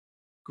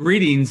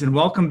Greetings and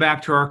welcome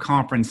back to our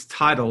conference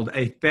titled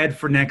A Fed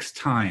for Next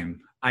Time,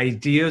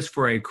 Ideas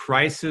for a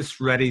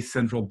Crisis-Ready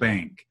Central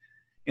Bank.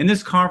 In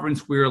this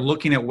conference, we are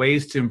looking at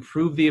ways to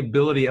improve the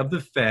ability of the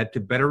Fed to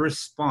better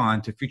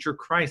respond to future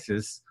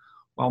crises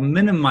while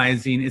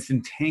minimizing its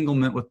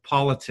entanglement with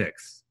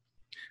politics.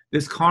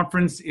 This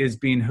conference is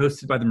being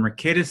hosted by the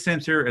Mercatus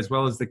Center as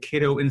well as the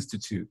Cato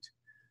Institute.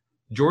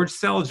 George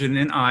Selgin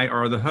and I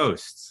are the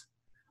hosts.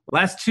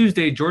 Last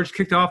Tuesday, George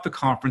kicked off the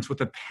conference with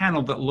a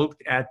panel that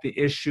looked at the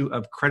issue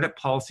of credit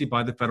policy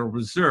by the Federal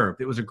Reserve.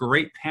 It was a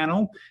great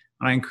panel,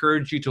 and I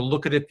encourage you to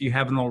look at it if you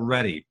haven't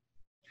already.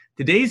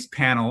 Today's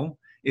panel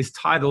is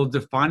titled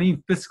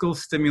Defining Fiscal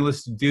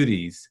Stimulus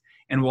Duties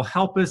and will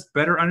help us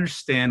better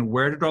understand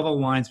where to draw the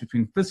lines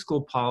between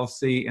fiscal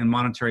policy and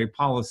monetary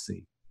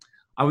policy.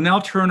 I will now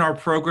turn our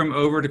program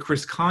over to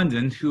Chris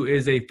Condon, who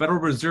is a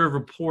Federal Reserve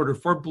reporter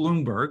for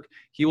Bloomberg.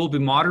 He will be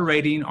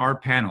moderating our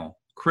panel.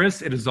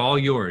 Chris, it is all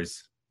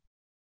yours.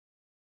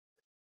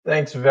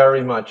 Thanks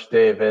very much,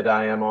 David.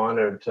 I am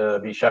honored to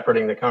be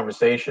shepherding the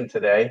conversation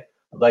today.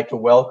 I'd like to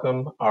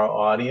welcome our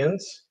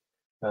audience.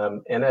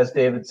 And as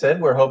David said,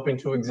 we're hoping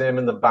to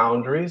examine the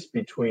boundaries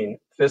between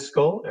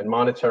fiscal and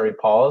monetary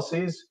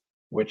policies,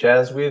 which,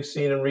 as we have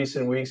seen in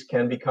recent weeks,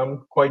 can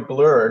become quite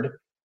blurred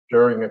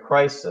during a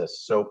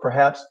crisis. So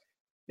perhaps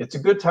it's a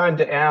good time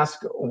to ask,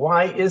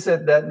 why is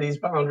it that these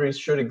boundaries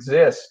should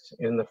exist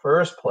in the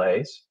first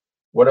place?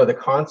 What are the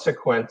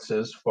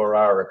consequences for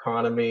our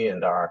economy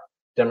and our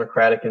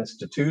democratic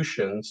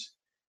institutions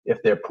if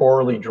they're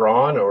poorly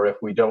drawn or if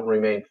we don't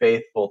remain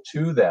faithful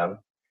to them?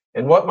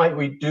 And what might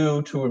we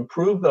do to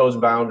improve those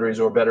boundaries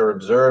or better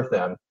observe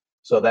them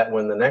so that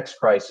when the next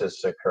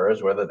crisis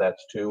occurs, whether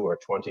that's 2 or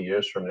 20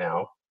 years from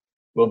now,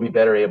 we'll be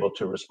better able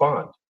to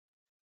respond?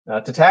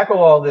 To tackle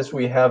all this,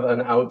 we have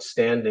an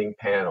outstanding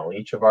panel.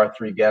 Each of our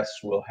 3 guests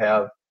will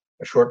have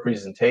a short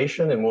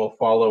presentation, and we'll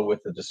follow with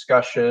a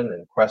discussion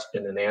and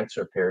question and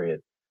answer period.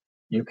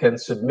 You can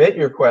submit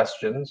your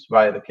questions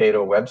via the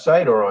Cato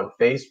website or on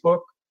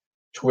Facebook,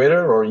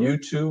 Twitter, or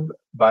YouTube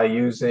by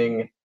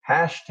using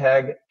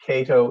hashtag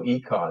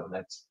CatoEcon.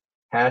 That's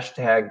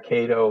hashtag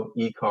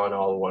CatoEcon,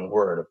 all one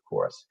word, of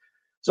course.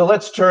 So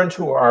let's turn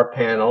to our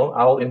panel.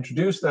 I'll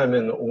introduce them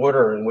in the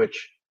order in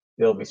which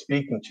they'll be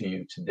speaking to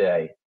you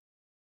today.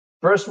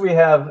 First, we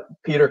have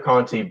Peter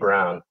Conti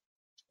Brown.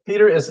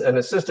 Peter is an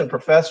assistant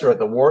professor at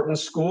the Wharton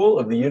School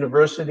of the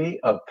University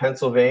of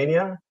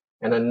Pennsylvania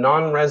and a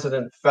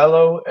non-resident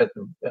fellow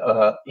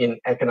in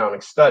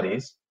economic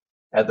studies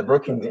at the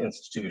Brookings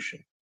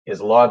Institution. He has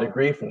a law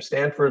degree from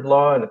Stanford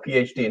Law and a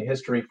PhD in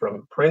history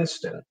from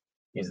Princeton.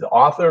 He's the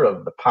author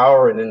of The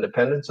Power and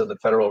Independence of the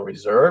Federal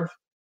Reserve,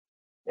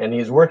 and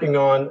he's working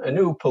on a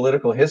new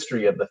political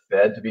history of the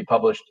Fed to be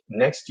published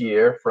next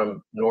year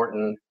from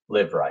Norton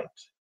Liveright.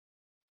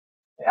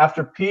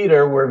 After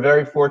Peter, we're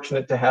very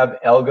fortunate to have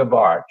Elga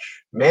Barch,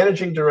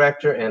 Managing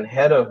Director and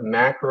Head of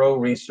Macro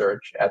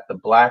Research at the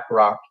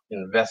BlackRock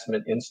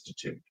Investment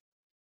Institute.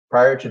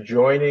 Prior to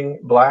joining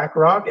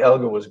BlackRock,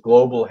 Elga was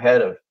Global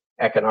Head of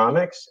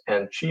Economics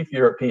and Chief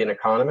European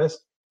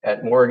Economist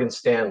at Morgan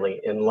Stanley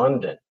in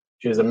London.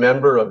 She is a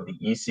member of the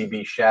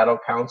ECB Shadow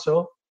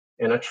Council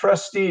and a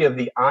trustee of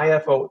the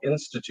IFO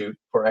Institute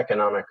for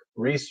Economic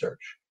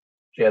Research.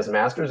 She has a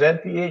master's and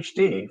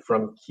PhD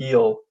from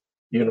Kiel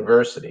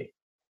University.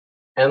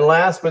 And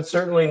last but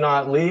certainly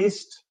not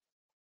least,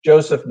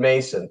 Joseph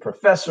Mason,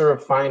 Professor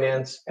of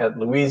Finance at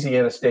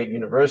Louisiana State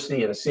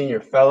University and a Senior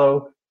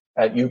Fellow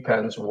at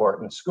UPenn's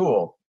Wharton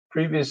School.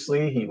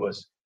 Previously, he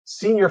was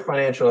Senior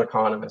Financial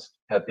Economist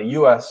at the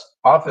U.S.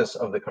 Office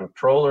of the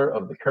Comptroller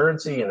of the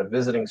Currency and a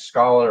visiting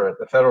scholar at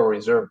the Federal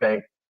Reserve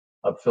Bank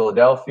of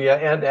Philadelphia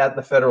and at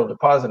the Federal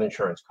Deposit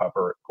Insurance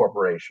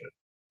Corporation.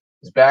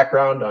 His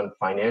background on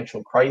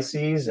financial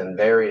crises and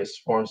various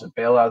forms of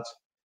bailouts,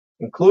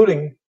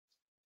 including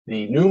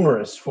the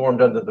numerous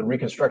formed under the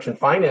Reconstruction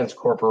Finance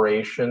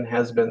Corporation,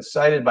 has been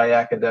cited by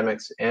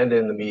academics and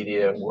in the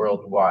media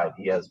worldwide.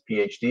 He has a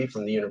PhD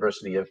from the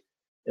University of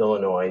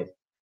Illinois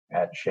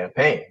at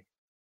Champaign.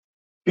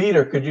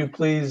 Peter, could you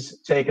please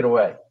take it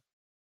away?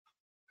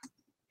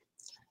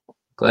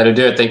 Glad to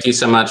do it. Thank you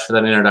so much for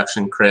that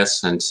introduction,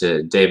 Chris, and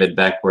to David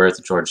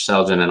Beckworth, George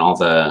Selgin, and all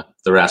the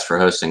rest for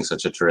hosting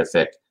such a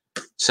terrific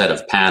set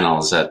of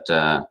panels at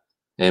a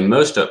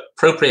most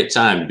appropriate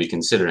time to be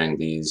considering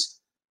these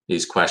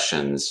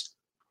questions.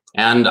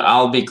 And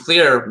I'll be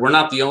clear, we're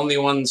not the only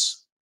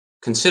ones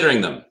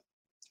considering them.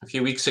 A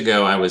few weeks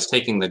ago, I was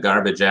taking the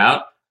garbage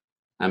out,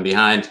 and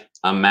behind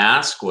a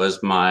mask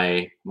was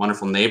my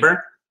wonderful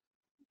neighbor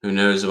who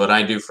knows what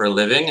I do for a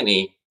living, and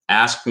he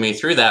asked me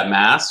through that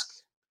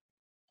mask,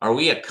 are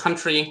we a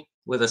country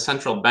with a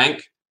central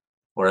bank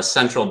or a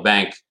central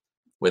bank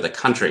with a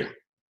country?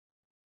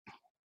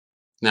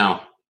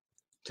 Now,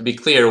 to be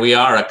clear, we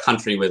are a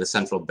country with a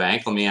central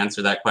bank. Let me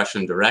answer that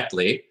question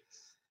directly.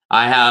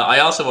 I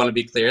also want to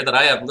be clear that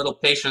I have little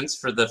patience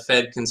for the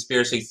Fed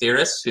conspiracy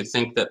theorists who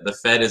think that the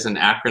Fed is an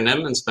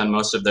acronym and spend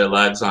most of their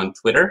lives on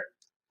Twitter.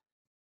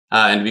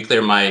 And to be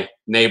clear, my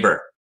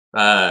neighbor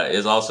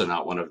is also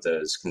not one of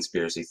those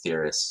conspiracy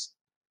theorists.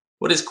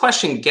 What his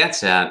question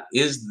gets at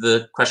is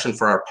the question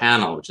for our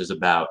panel, which is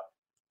about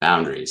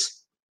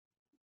boundaries.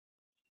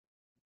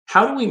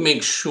 How do we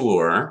make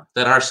sure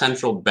that our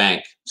central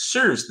bank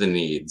serves the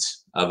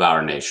needs of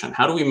our nation?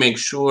 How do we make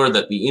sure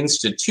that the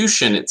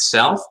institution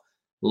itself,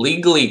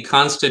 legally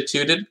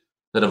constituted,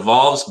 that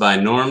evolves by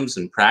norms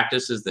and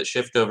practices that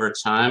shift over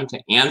time to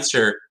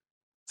answer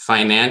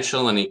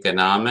financial and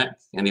economic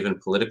and even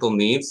political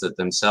needs that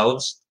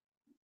themselves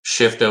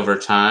shift over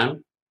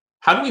time?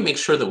 How do we make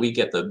sure that we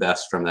get the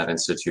best from that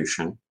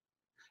institution?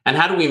 And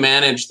how do we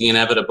manage the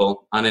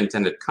inevitable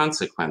unintended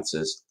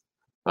consequences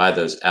by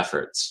those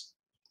efforts?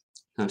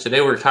 Now,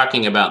 today we're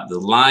talking about the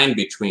line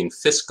between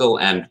fiscal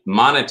and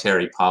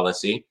monetary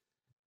policy,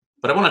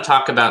 but I want to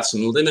talk about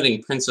some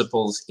limiting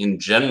principles in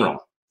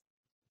general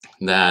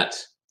that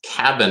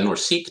cabin or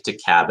seek to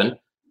cabin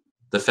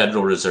the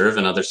Federal Reserve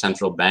and other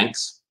central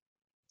banks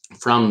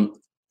from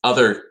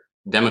other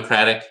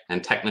democratic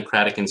and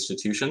technocratic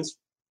institutions,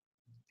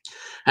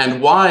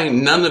 and why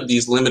none of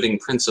these limiting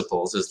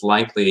principles is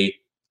likely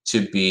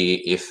to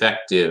be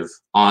effective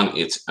on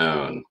its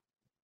own.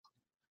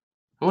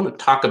 I want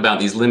to talk about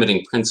these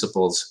limiting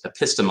principles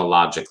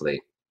epistemologically.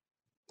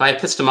 By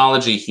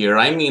epistemology here,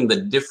 I mean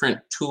the different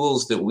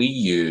tools that we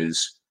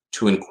use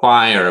to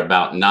inquire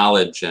about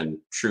knowledge and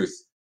truth,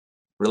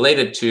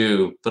 related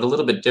to, but a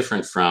little bit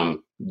different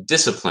from,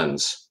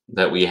 disciplines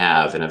that we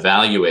have in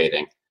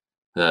evaluating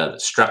the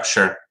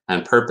structure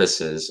and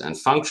purposes and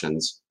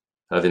functions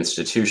of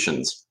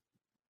institutions.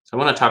 So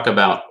I want to talk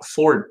about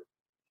 4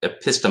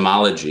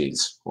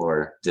 epistemologies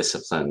or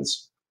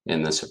disciplines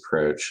in this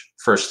approach.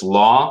 First,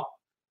 law,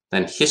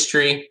 then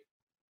history,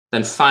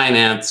 then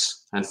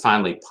finance, and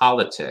finally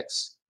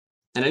politics.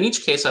 And in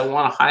each case, I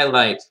want to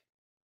highlight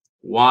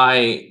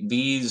why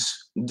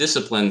these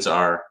disciplines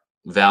are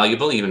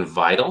valuable, even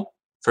vital,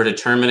 for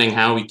determining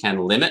how we can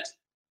limit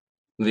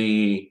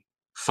the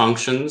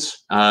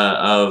functions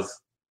of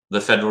the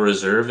Federal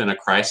Reserve in a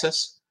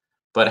crisis,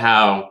 but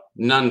how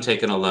none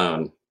taken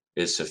alone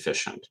is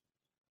sufficient.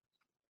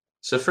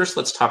 So first,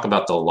 let's talk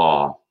about the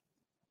law.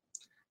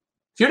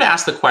 If you're to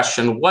ask the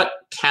question, what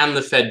can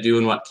the Fed do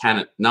and what can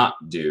it not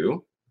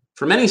do?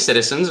 For many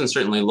citizens, and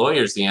certainly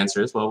lawyers, the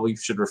answer is, well, we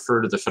should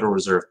refer to the Federal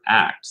Reserve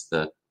Act,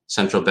 the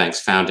central bank's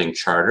founding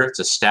charter. It's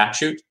a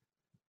statute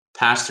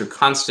passed through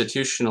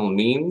constitutional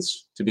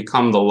means to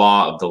become the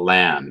law of the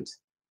land.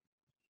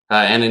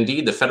 And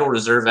indeed, the Federal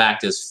Reserve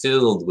Act is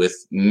filled with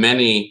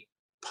many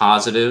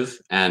positive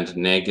and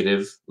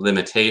negative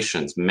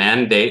limitations,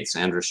 mandates,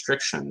 and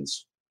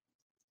restrictions.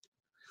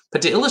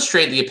 But to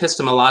illustrate the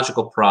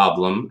epistemological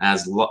problem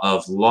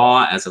of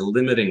law as a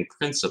limiting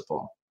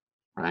principle,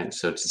 right?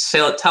 So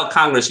to tell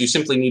Congress you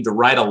simply need to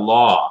write a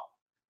law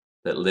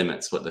that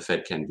limits what the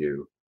Fed can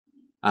do.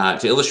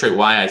 To illustrate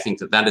why I think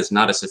that is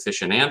not a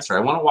sufficient answer,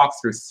 I want to walk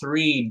through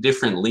 3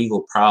 different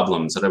legal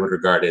problems that I would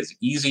regard as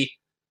easy,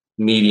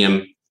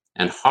 medium,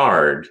 and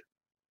hard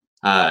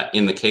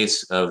in the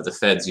case of the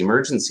Fed's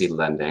emergency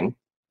lending,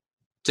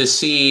 to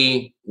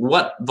see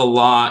what the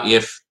law,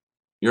 if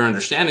your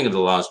understanding of the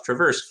law is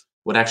traversed,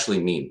 would actually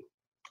mean.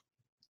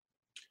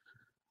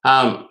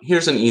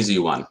 Here's an easy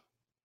one.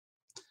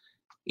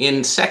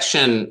 In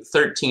section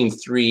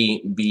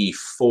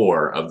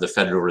 13.3b.4 of the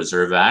Federal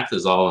Reserve Act,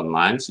 is all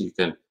online, so you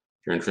can, if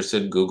you're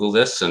interested, Google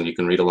this and you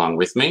can read along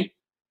with me.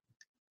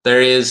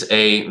 There is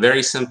a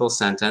very simple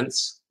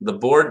sentence: the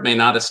board may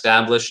not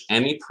establish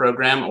any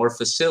program or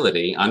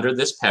facility under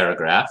this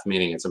paragraph,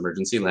 meaning its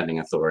emergency lending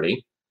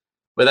authority,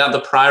 without the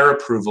prior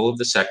approval of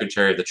the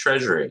Secretary of the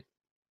Treasury.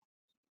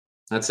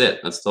 That's it.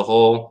 That's the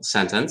whole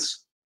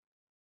sentence.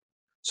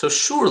 So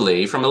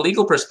surely, from a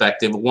legal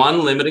perspective,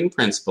 one limiting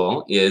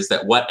principle is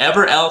that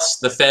whatever else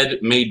the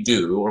Fed may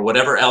do, or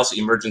whatever else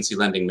emergency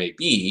lending may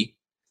be,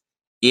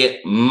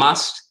 it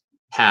must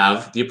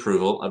have the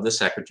approval of the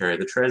Secretary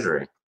of the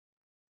Treasury.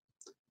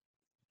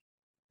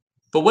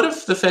 But what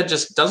if the Fed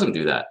just doesn't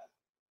do that?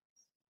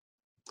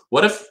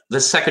 What if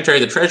the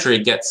Secretary of the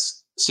Treasury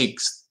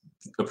seeks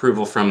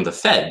approval from the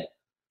Fed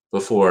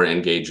before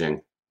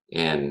engaging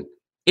in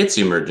its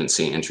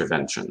emergency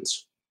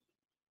interventions?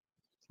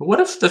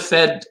 What if the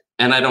Fed,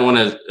 and I want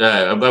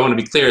to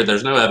be clear,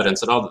 there's no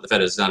evidence at all that the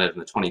Fed has done it in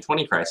the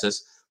 2020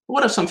 crisis, but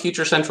what if some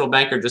future central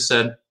banker just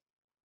said,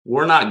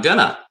 we're not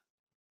gonna?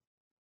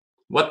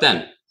 What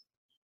then?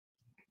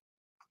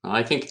 Well,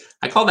 I think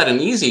I call that an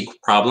easy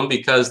problem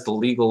because the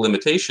legal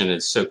limitation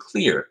is so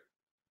clear.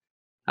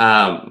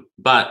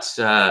 But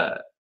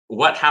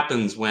what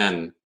happens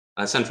when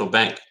a central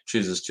bank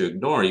chooses to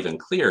ignore even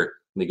clear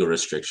legal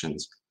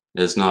restrictions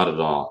is not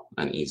at all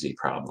an easy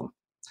problem.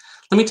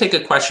 Let me take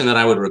a question that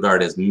I would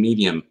regard as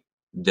medium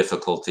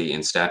difficulty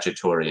in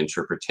statutory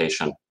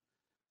interpretation.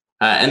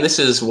 And this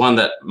is one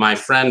that my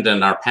friend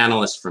and our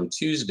panelist from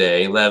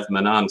Tuesday, Lev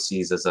Menon,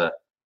 sees as a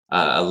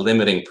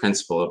limiting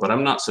principle, but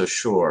I'm not so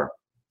sure.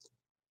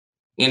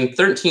 In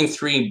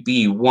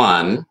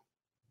 13.3b.1,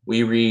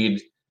 we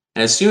read,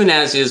 as soon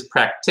as is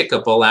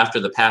practicable after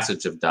the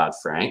passage of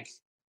Dodd-Frank,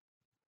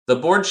 the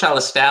board shall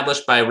establish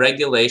by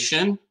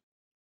regulation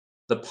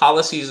the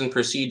policies and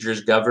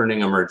procedures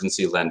governing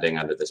emergency lending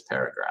under this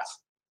paragraph.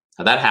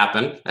 Now, that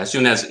happened as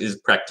soon as is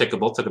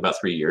practicable, took about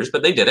 3 years,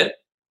 but they did it.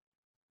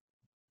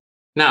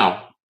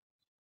 Now,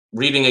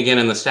 reading again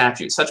in the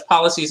statute, such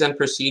policies and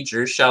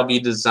procedures shall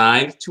be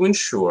designed to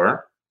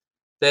ensure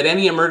that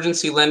any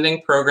emergency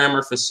lending program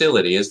or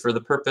facility is for the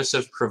purpose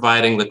of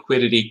providing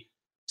liquidity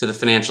to the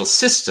financial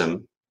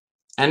system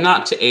and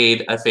not to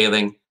aid a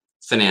failing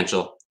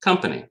financial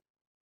company.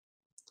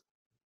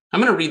 I'm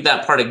going to read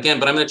that part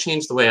again, but I'm going to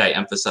change the way I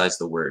emphasize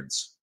the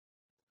words.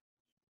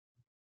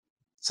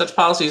 Such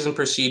policies and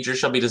procedures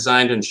shall be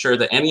designed to ensure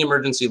that any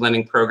emergency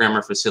lending program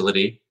or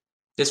facility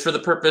is for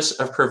the purpose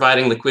of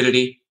providing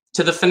liquidity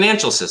to the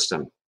financial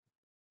system.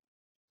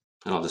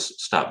 And I'll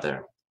just stop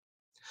there.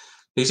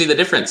 You see the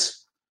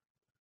difference.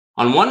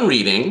 On one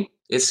reading,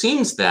 it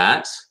seems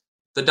that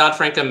the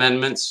Dodd-Frank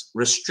amendments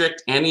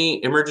restrict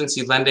any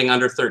emergency lending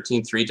under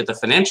 13.3 to the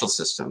financial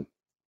system.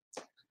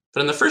 But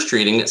in the first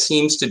reading, it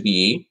seems to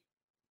be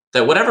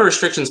that whatever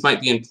restrictions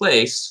might be in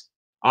place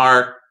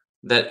are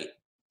that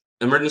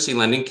emergency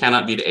lending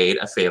cannot be to aid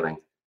a failing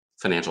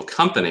financial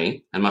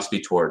company and must be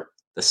toward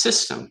the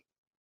system.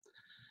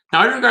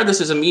 Now, I regard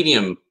this as a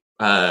medium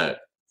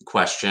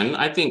question.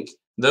 I think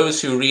those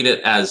who read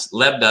it as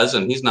Lev does,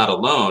 and he's not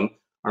alone,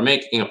 are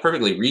making a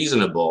perfectly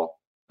reasonable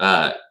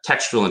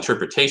textual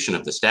interpretation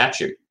of the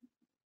statute.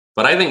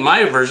 But I think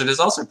my version is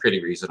also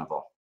pretty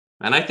reasonable.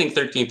 And I think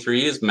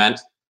 13.3 is meant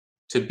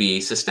to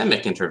be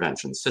systemic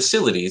interventions,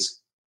 facilities,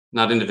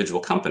 not individual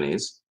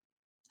companies,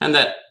 and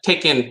that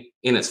taken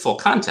in its full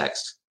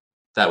context,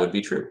 that would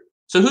be true.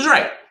 So who's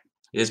right?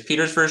 Is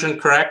Peter's version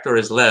correct or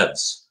is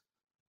Lev's?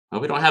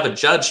 Well, we don't have a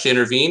judge to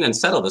intervene and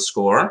settle the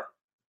score,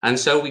 and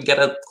so we get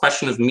a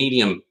question of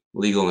medium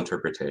legal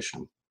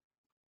interpretation.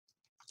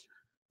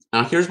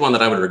 Now, here's one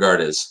that I would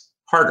regard as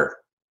harder,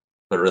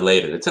 but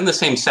related. It's in the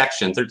same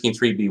section,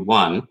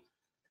 13.3b1,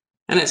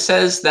 and it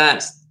says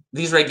that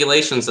these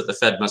regulations that the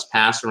Fed must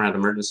pass around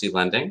emergency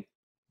lending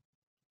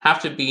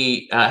have to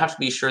be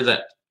sure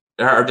that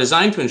are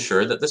designed to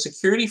ensure that the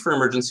security for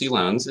emergency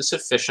loans is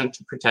sufficient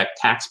to protect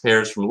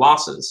taxpayers from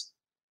losses,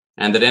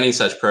 and that any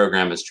such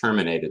program is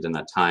terminated in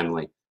a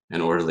timely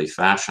and orderly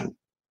fashion.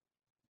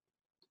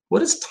 What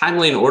does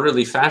timely and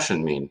orderly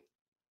fashion mean?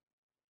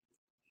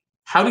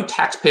 How do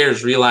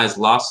taxpayers realize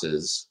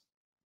losses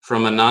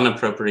from a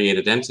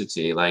non-appropriated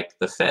entity like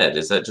the Fed?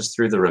 Is that just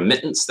through the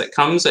remittance that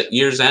comes at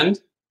year's end?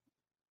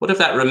 What if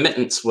that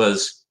remittance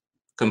was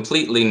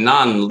completely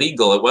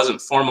non-legal? It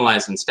wasn't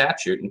formalized in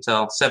statute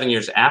until 7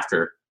 years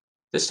after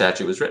this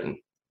statute was written.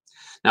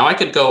 Now, I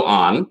could go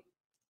on.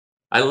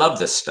 I love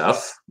this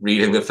stuff,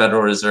 reading the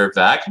Federal Reserve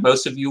Act.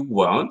 Most of you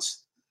won't.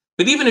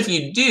 But even if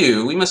you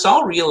do, we must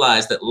all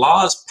realize that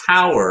law's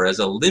power as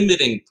a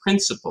limiting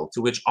principle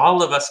to which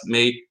all of us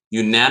may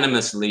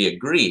unanimously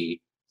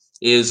agree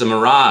is a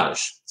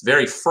mirage. It's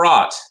very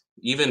fraught,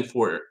 even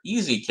for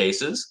easy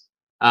cases,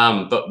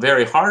 but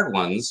very hard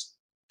ones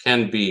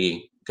can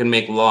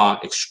make law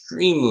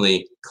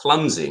extremely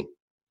clumsy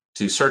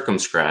to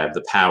circumscribe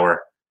the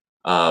power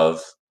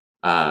of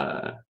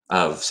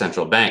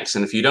central banks.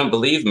 And if you don't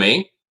believe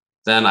me,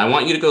 then I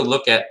want you to go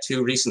look at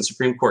 2 recent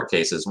Supreme Court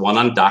cases, one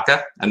on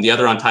DACA and the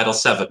other on Title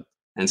VII,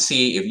 and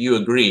see if you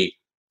agree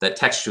that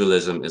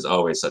textualism is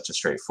always such a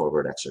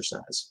straightforward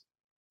exercise.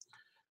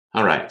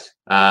 All right.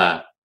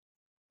 I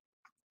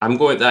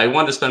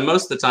want to spend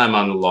most of the time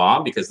on the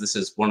law because this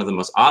is one of the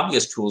most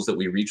obvious tools that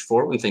we reach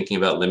for when thinking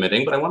about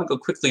limiting, but I want to go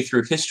quickly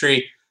through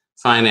history,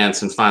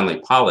 finance, and finally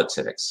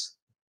politics.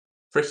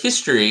 For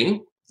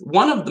history,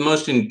 one of the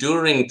most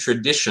enduring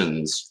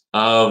traditions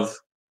of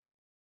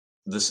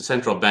the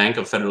central bank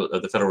of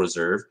the Federal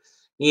Reserve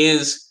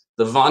is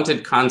the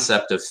vaunted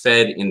concept of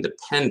Fed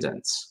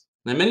independence.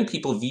 Now, many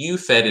people view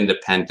Fed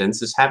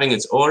independence as having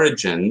its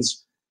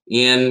origins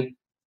in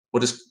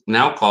what is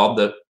now called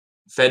the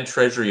Fed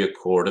Treasury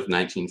Accord of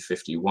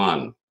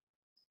 1951.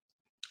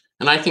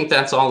 And I think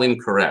that's all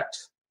incorrect,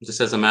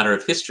 just as a matter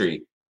of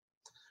history.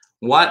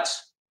 What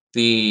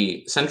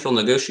the central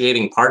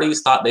negotiating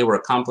parties thought they were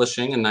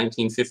accomplishing in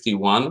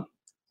 1951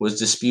 was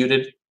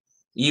disputed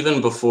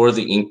even before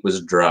the ink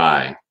was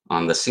dry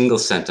on the single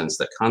sentence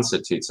that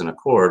constitutes an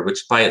accord,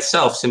 which by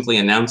itself simply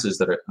announces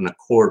that an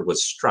accord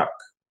was struck.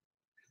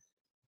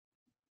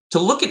 To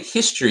look at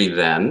history,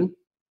 then,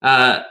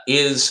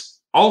 is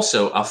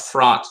also a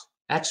fraught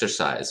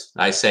exercise,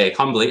 I say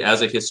humbly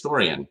as a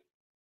historian.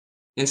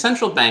 In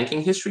central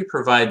banking, history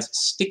provides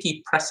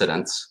sticky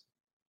precedents,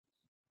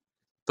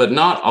 but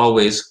not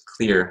always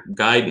clear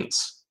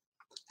guidance.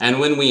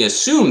 And when we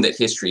assume that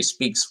history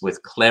speaks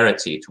with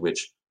clarity to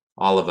which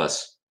all of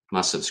us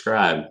must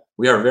subscribe,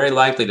 we are very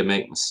likely to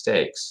make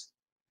mistakes.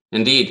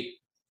 Indeed,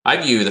 I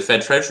view the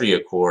Fed Treasury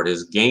Accord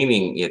as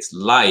gaining its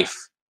life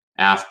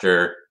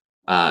after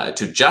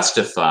to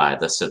justify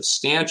the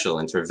substantial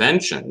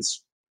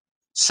interventions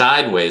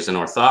sideways and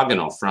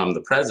orthogonal from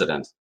the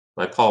president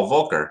by Paul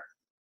Volcker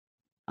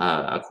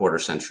a quarter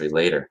century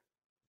later.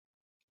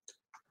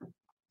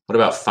 What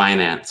about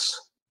finance?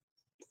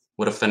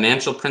 Would a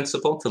financial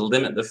principle to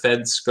limit the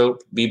Fed's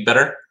scope be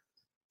better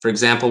For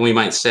example, we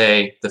might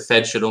say the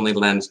Fed should only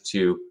lend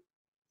to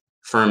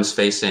firms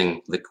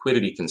facing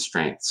liquidity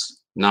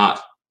constraints,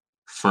 not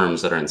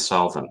firms that are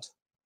insolvent.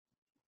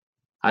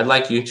 I'd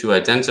like you to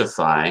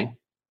identify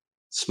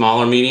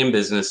small or medium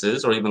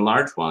businesses, or even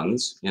large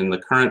ones, in the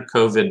current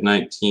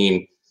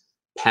COVID-19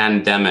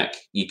 pandemic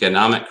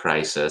economic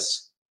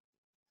crisis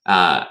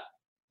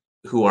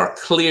who are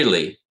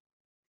clearly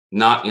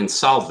not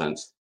insolvent,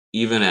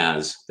 even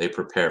as they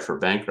prepare for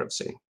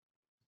bankruptcy.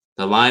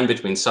 The line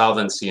between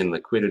solvency and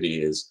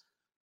liquidity is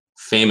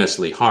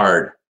famously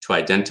hard to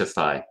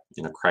identify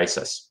in a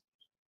crisis.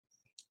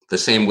 The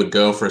same would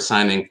go for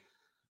assigning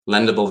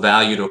lendable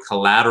value to a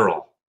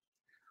collateral,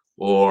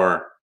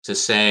 or to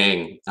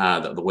saying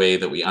that the way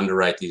that we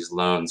underwrite these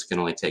loans can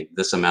only take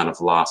this amount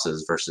of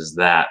losses versus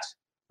that,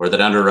 or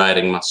that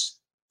underwriting must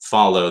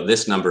follow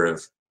this number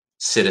of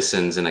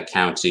citizens in a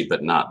county,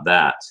 but not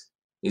that.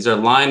 These are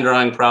line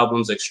drawing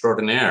problems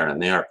extraordinaire, and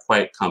they are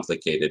quite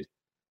complicated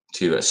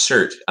to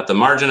assert, at the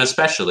margin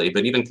especially,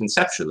 but even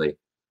conceptually,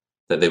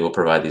 that they will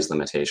provide these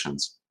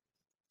limitations.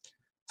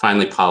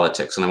 Finally,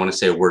 politics, and I want to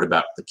say a word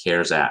about the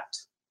CARES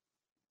Act.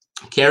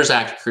 The CARES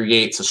Act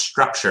creates a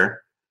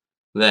structure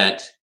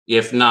that,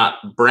 if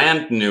not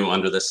brand new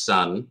under the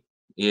sun,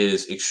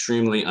 is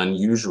extremely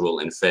unusual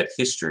in Fed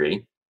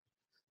history,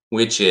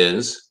 which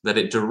is that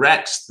it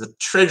directs the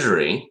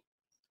Treasury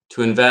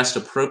to invest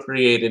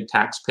appropriated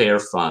taxpayer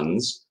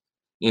funds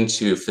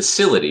into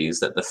facilities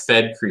that the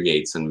Fed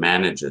creates and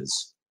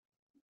manages.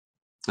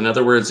 In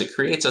other words, it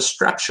creates a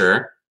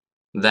structure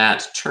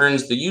that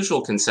turns the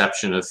usual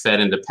conception of Fed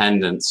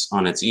independence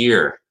on its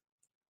ear.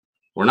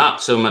 We're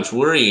not so much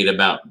worried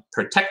about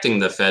protecting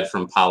the Fed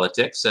from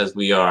politics as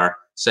we are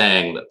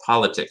saying that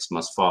politics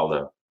must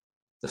follow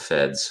the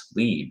Fed's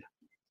lead.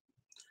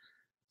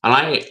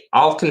 And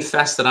I'll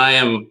confess that I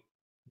am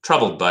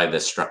troubled by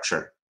this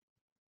structure.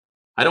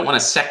 I don't want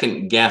to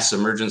second guess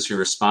emergency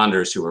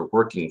responders who are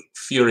working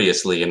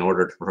furiously in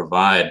order to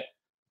provide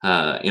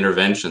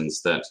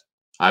interventions that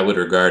I would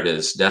regard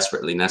as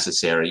desperately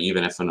necessary,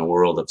 even if in a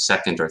world of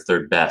second or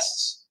third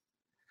bests.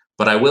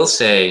 But I will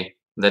say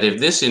that if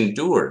this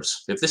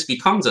endures, if this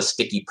becomes a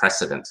sticky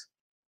precedent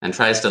and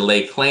tries to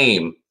lay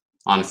claim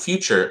on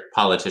future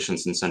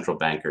politicians and central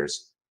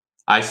bankers,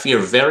 I fear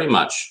very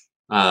much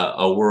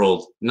a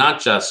world not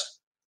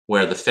just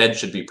where the Fed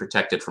should be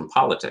protected from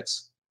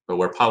politics, but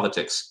where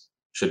politics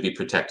should be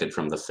protected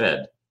from the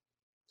Fed.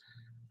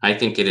 I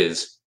think it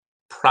is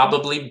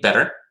probably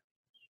better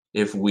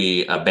if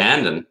we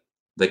abandon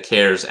the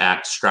CARES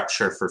Act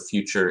structure for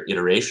future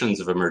iterations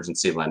of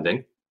emergency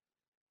lending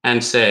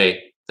and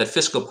say that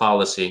fiscal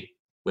policy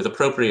with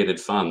appropriated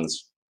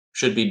funds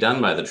should be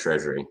done by the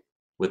Treasury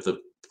with the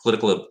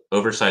political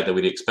oversight that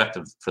we'd expect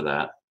for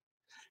that,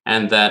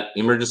 and that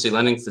emergency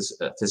lending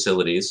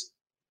facilities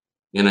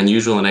in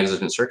unusual and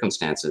exigent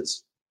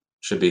circumstances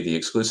should be the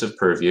exclusive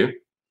purview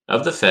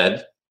of the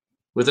Fed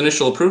with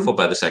initial approval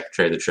by the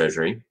Secretary of the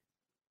Treasury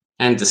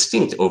and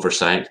distinct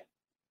oversight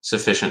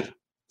sufficient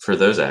for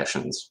those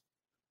actions.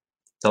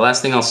 The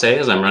last thing I'll say,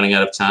 as I'm running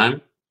out of time,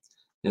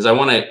 is I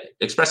want to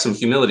express some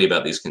humility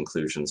about these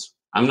conclusions.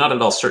 I'm not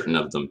at all certain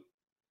of them.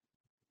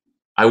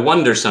 I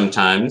wonder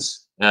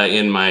sometimes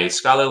in my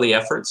scholarly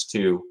efforts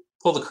to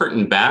pull the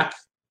curtain back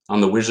on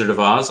the Wizard of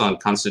Oz on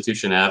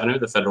Constitution Avenue,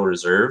 the Federal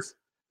Reserve,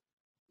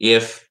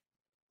 if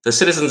the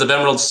citizens of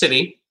Emerald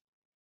City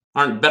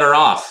aren't better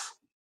off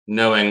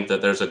knowing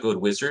that there's a good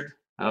wizard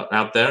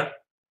out there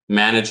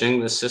managing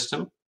this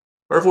system,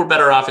 or if we're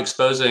better off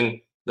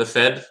exposing the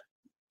Fed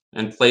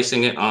and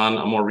placing it on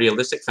a more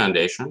realistic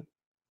foundation,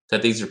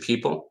 that these are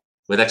people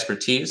with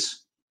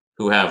expertise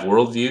who have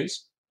worldviews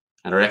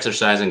and are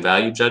exercising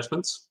value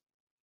judgments.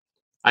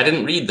 I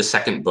didn't read the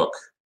second book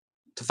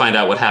to find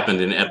out what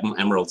happened in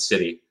Emerald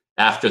City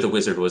after the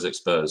wizard was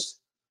exposed.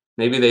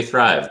 Maybe they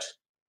thrived,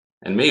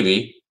 and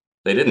maybe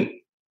they didn't.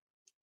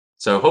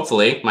 So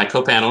hopefully my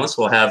co-panelists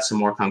will have some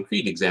more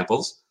concrete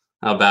examples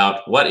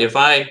about what if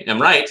I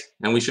am right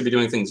and we should be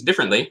doing things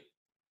differently,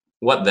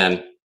 what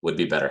then would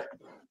be better.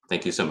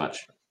 Thank you so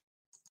much.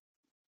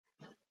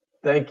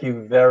 Thank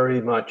you very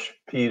much,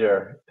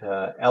 Peter.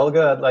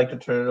 Elga, I'd like to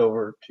turn it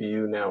over to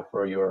you now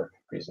for your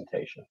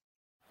presentation.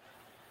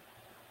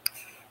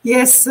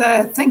 Yes,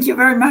 thank you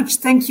very much.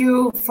 Thank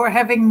you for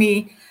having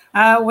me.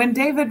 When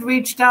David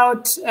reached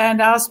out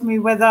and asked me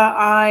whether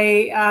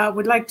I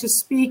would like to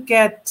speak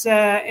at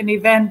an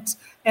event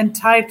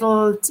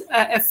entitled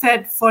A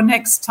Fed for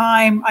Next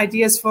Time,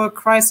 Ideas for a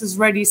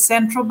Crisis-Ready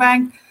Central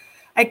Bank,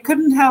 I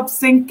couldn't help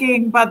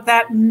thinking, but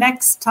that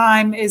next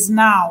time is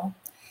now.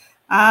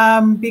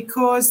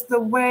 Because the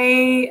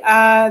way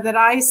that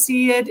I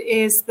see it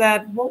is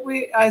that what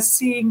we are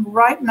seeing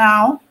right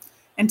now,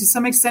 and to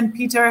some extent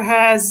Peter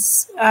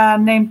has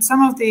named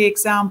some of the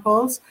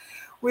examples,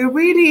 we're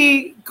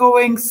really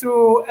going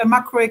through a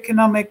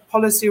macroeconomic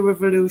policy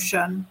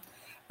revolution.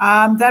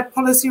 That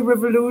policy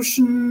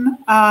revolution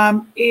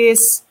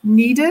is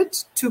needed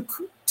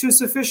to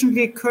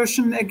sufficiently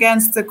cushion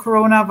against the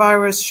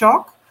coronavirus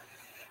shock.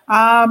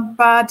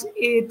 but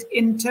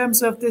in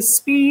terms of the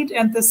speed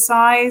and the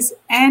size,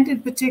 and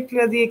in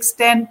particular the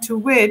extent to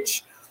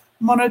which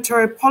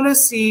monetary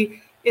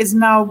policy is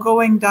now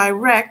going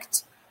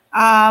direct,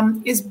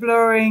 is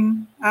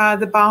blurring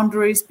the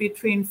boundaries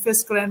between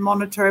fiscal and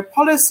monetary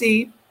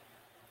policy.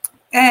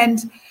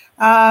 And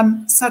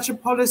such a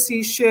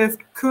policy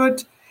shift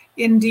could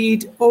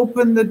indeed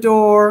open the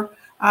door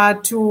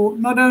to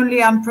not only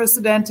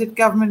unprecedented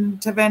government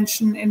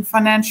intervention in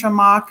financial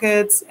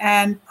markets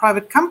and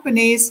private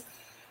companies,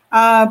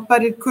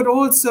 but it could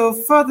also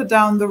further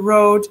down the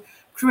road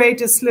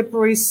create a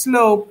slippery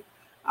slope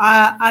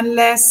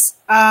unless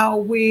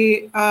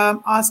we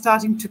are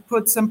starting to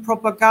put some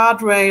proper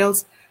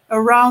guardrails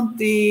around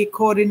the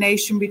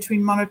coordination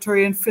between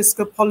monetary and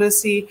fiscal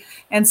policy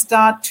and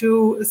start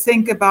to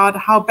think about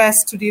how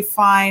best to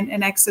define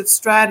an exit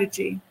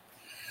strategy.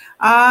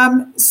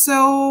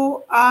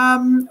 So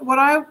what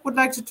I would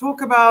like to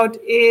talk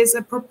about is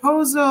a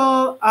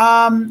proposal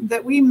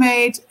that we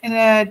made in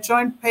a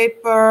joint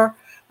paper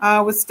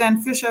with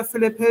Stan Fischer,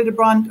 Philipp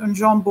Hildebrand, and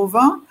Jean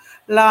Bovin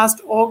last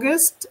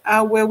August,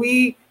 where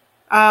we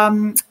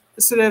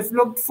sort of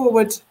looked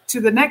forward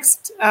to the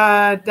next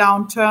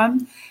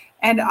downturn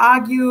and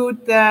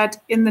argued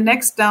that in the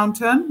next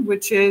downturn,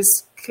 which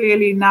is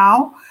clearly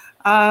now,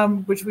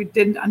 which we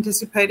didn't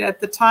anticipate at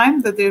the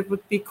time, that it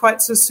would be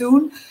quite so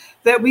soon,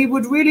 that we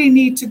would really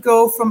need to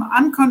go from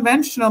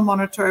unconventional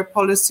monetary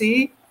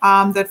policy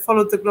that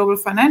followed the global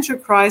financial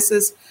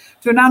crisis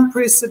to an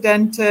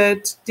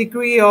unprecedented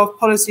degree of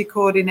policy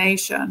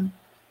coordination.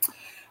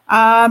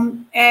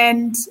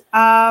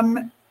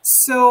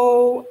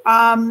 So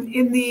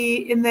in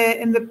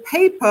the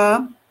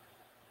paper,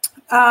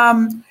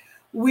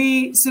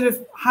 we sort of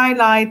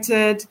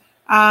highlighted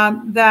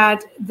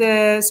that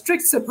the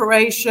strict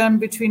separation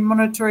between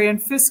monetary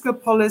and fiscal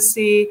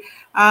policy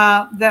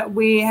that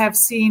we have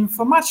seen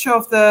for much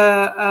of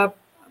the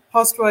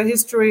post-war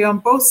history on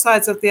both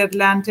sides of the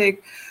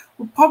Atlantic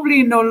will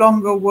probably no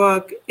longer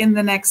work in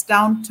the next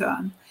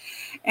downturn.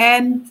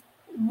 And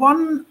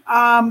one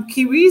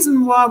key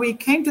reason why we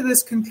came to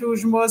this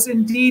conclusion was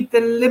indeed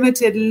the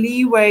limited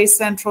leeway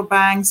central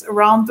banks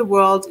around the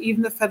world,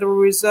 even the Federal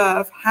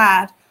Reserve,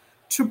 had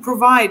to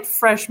provide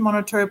fresh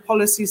monetary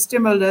policy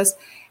stimulus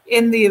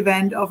in the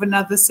event of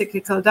another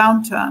cyclical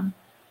downturn.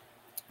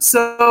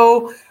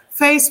 So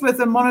faced with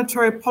a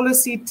monetary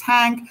policy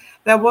tank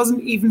that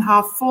wasn't even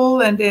half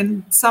full, and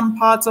in some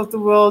parts of the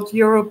world,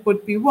 Europe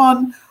would be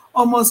one,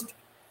 almost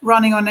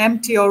running on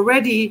empty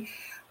already,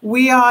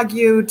 we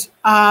argued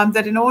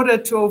that in order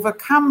to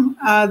overcome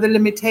the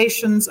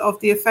limitations of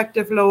the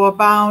effective lower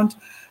bound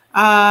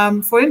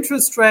for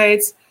interest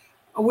rates,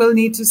 we'll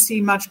need to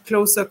see much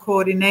closer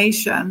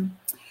coordination.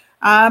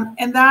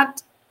 And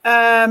that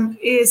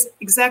is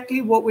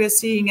exactly what we're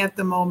seeing at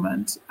the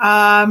moment.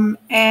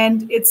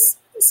 And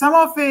some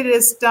of it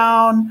is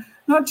down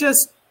not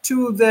just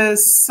to the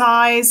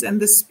size and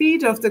the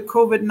speed of the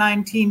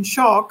COVID-19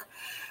 shock,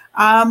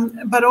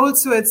 but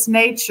also its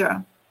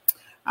nature.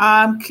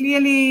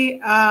 Clearly,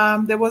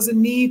 there was a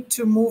need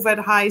to move at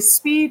high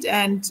speed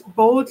and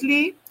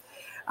boldly.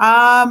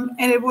 And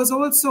it was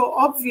also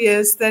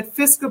obvious that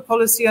fiscal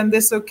policy on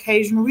this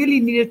occasion really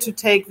needed to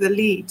take the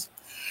lead.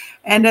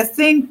 And I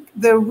think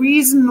the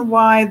reason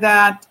why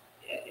that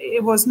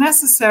it was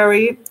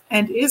necessary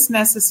and is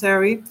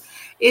necessary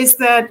is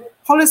that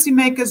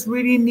policymakers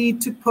really need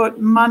to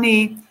put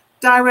money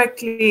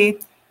directly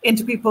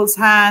into people's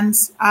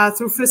hands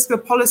through fiscal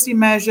policy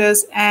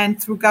measures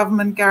and through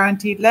government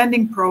guaranteed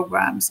lending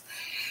programs.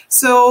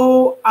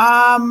 So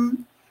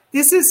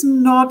this is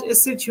not a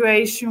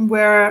situation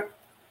where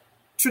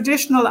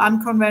traditional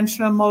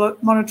unconventional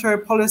monetary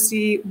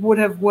policy would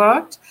have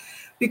worked,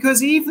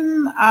 because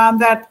even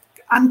that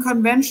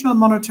unconventional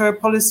monetary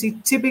policy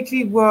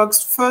typically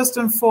works first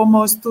and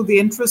foremost through the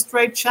interest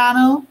rate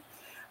channel,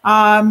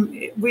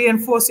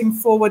 reinforcing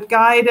forward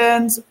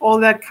guidance, all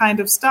that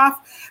kind of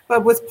stuff.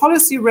 But with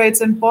policy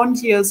rates and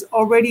bond yields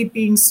already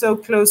being so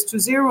close to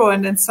zero,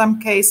 and in some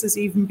cases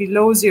even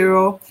below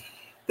zero,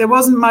 there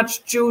wasn't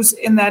much juice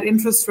in that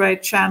interest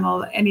rate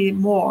channel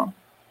anymore.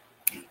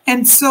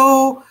 And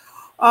so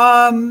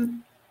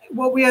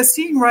what we are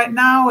seeing right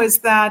now is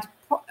that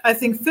I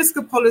think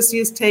fiscal policy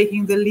is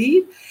taking the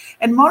lead,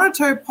 and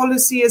monetary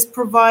policy is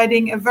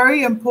providing a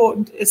very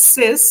important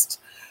assist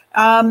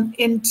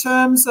in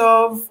terms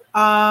of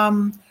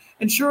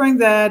ensuring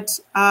that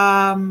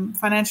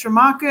financial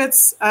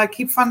markets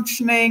keep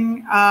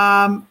functioning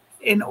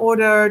in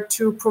order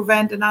to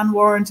prevent an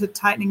unwarranted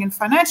tightening in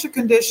financial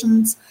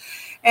conditions,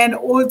 and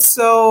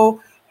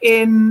also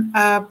in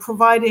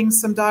providing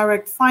some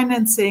direct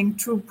financing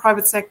to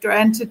private sector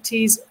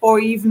entities, or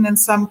even in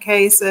some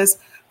cases,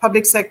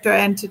 public sector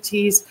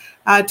entities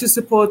to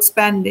support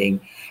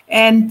spending.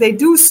 And they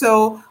do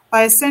so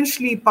by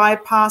essentially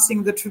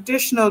bypassing the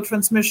traditional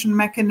transmission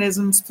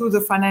mechanisms through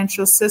the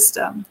financial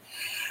system.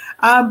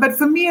 But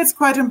for me, it's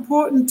quite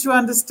important to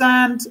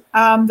understand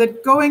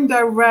that going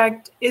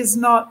direct is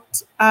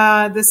not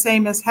the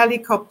same as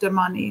helicopter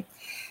money.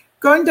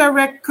 Going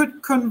direct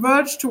could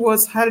converge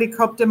towards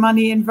helicopter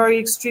money in very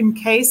extreme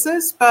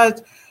cases,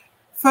 but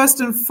first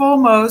and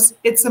foremost,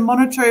 it's a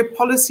monetary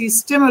policy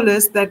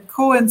stimulus that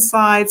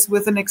coincides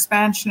with an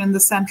expansion in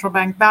the central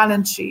bank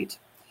balance sheet.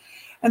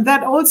 And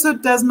that also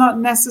does not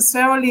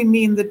necessarily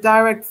mean the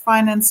direct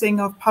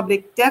financing of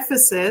public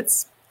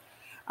deficits,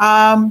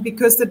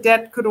 because the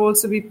debt could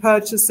also be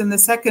purchased in the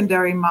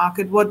secondary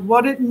market.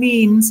 What it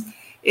means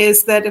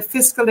is that a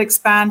fiscal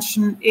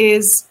expansion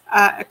is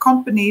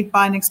accompanied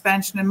by an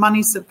expansion in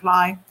money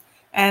supply,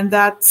 and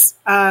that's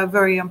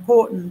very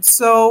important.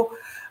 So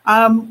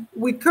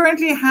we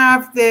currently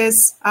have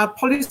this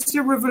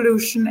policy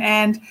revolution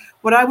and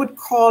what I would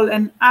call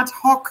an ad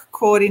hoc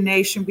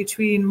coordination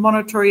between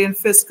monetary and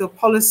fiscal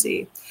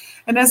policy.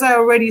 And as I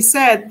already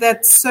said,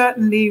 that's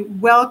certainly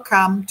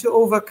welcome to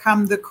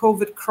overcome the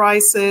COVID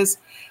crisis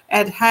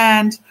at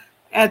hand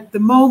at the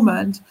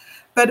moment.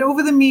 But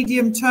over the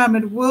medium term,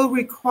 it will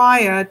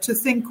require to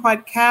think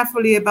quite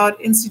carefully about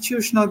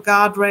institutional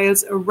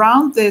guardrails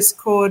around this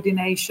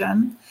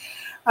coordination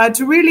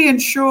to really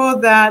ensure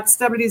that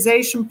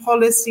stabilization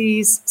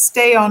policies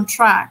stay on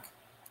track.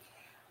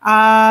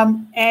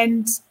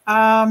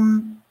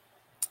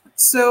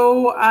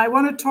 So I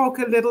want to talk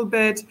a little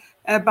bit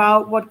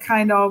about what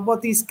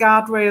these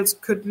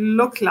guardrails could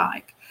look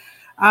like.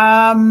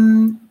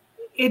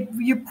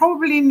 You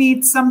probably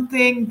need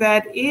something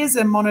that is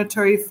a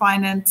monetary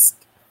financed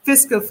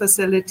fiscal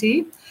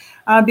facility,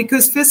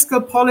 because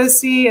fiscal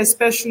policy,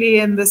 especially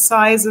in the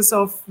sizes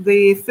of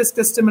the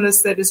fiscal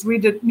stimulus that is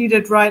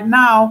needed right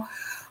now,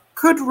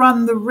 could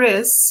run the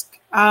risk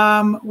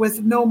with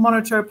no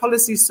monetary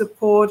policy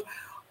support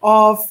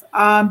of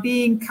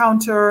being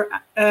counteracted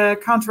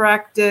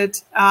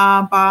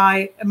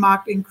by a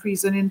marked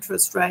increase in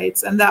interest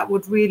rates. And that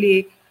would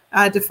really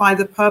defy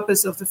the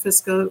purpose of the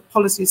fiscal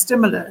policy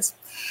stimulus.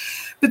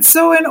 But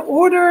so in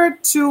order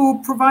to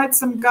provide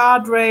some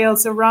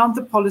guardrails around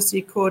the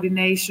policy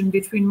coordination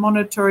between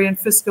monetary and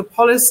fiscal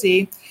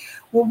policy,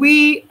 what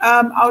we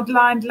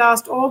outlined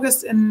last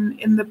August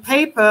in the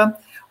paper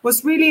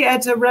was really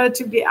at a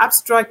relatively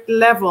abstract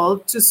level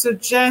to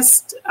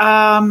suggest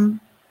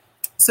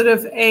sort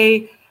of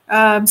a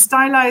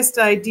stylized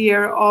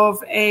idea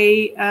of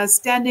a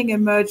standing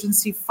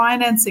emergency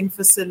financing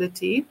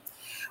facility,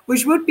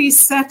 which would be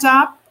set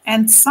up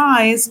and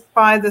sized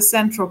by the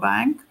central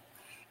bank.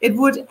 It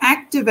would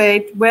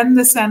activate when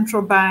the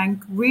central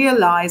bank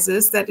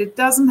realizes that it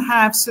doesn't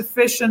have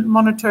sufficient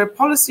monetary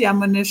policy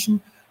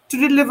ammunition to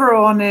deliver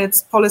on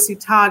its policy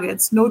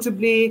targets,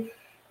 notably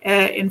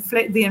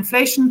the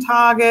inflation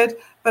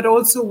target, but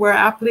also where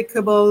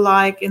applicable,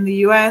 like in the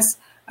US,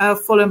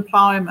 full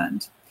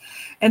employment.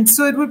 And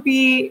so it would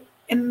be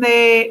in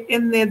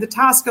the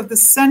task of the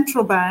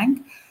central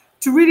bank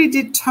to really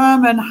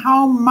determine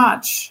how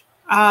much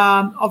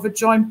of a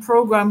joint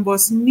program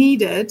was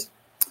needed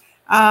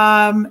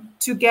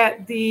to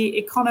get the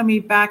economy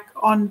back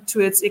onto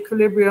its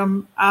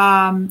equilibrium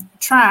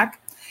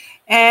track,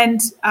 and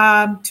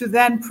to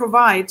then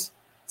provide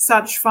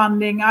such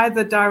funding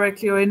either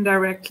directly or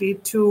indirectly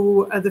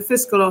to the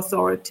fiscal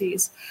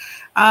authorities.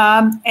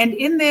 And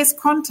in this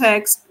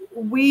context,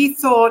 we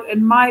thought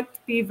it might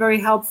be very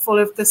helpful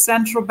if the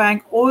central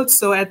bank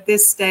also at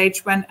this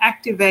stage, when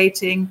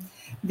activating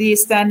the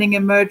standing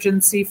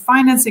emergency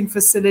financing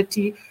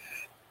facility,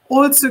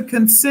 also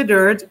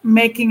considered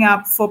making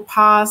up for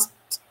past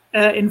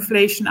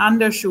inflation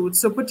undershoots,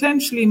 so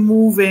potentially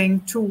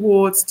moving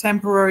towards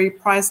temporary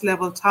price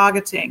level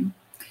targeting.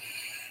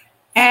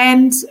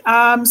 And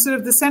sort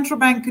of the central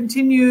bank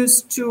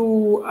continues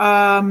to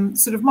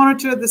sort of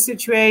monitor the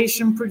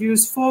situation,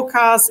 produce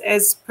forecasts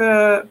as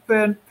per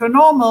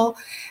normal,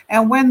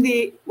 and when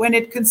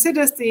it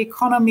considers the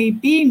economy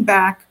being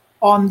back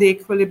on the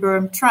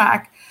equilibrium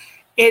track,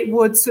 it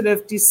would sort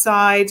of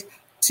decide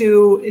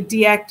to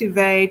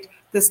deactivate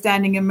the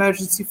standing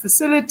emergency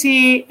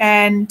facility,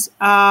 and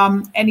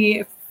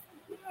any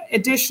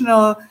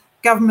additional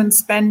government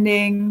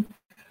spending,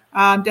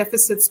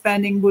 deficit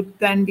spending would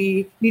then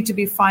need to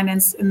be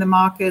financed in the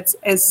markets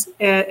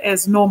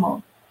as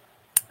normal.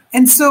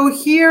 And so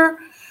here,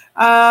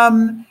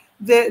 the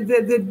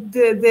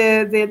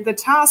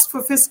task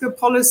for fiscal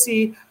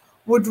policy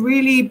would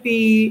really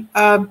be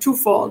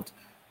twofold.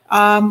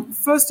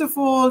 First of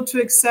all,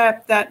 to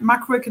accept that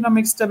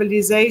macroeconomic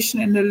stabilization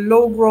in a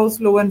low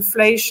growth, low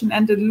inflation,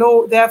 and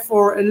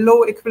therefore a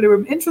low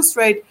equilibrium interest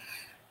rate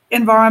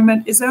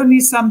environment is only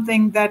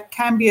something that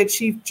can be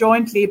achieved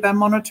jointly by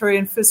monetary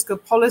and fiscal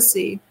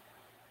policy.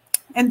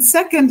 And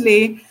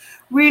secondly,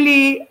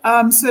 really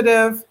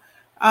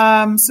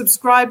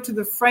subscribe to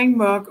the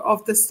framework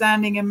of the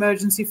standing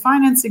emergency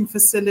financing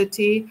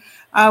facility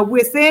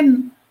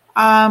within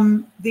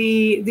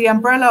the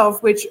umbrella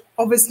of which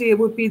obviously it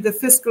would be the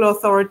fiscal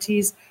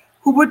authorities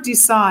who would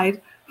decide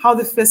how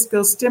the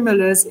fiscal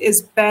stimulus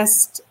is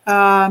best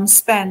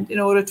spent in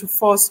order to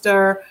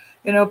foster,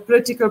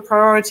 political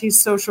priorities,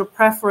 social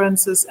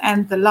preferences,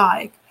 and the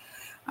like.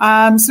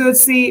 So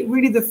it's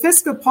really the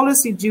fiscal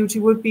policy duty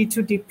would be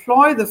to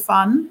deploy the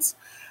funds,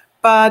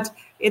 but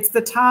it's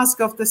the task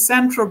of the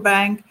central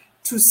bank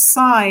to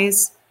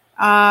size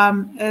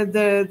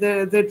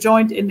the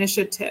joint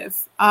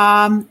initiative.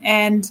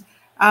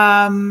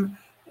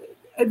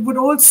 It would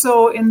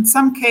also, in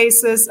some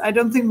cases, I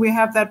don't think we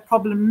have that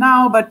problem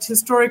now, but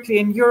historically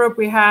in Europe,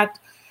 we had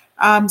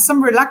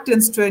some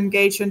reluctance to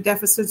engage in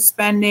deficit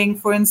spending,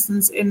 for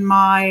instance, in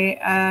my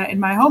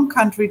home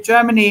country,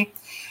 Germany.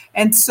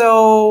 And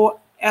so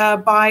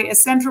by a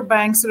central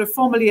bank sort of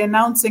formally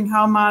announcing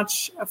how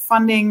much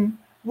funding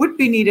would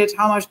be needed,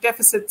 how much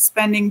deficit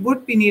spending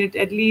would be needed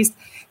at least,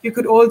 you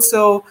could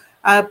also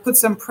put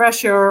some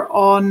pressure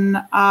on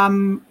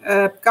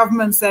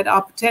governments that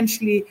are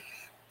potentially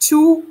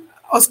too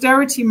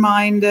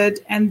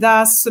austerity-minded and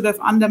thus sort of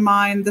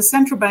undermine the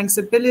central bank's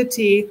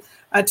ability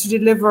to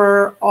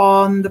deliver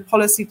on the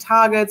policy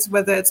targets,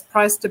 whether it's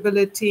price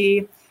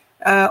stability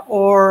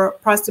or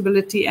price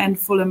stability and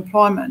full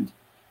employment.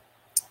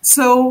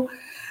 So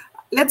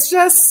let's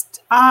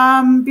just,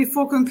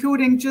 before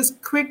concluding,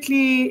 just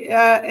quickly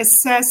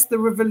assess the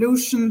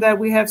revolution that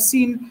we have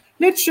seen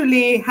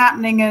literally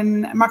happening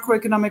in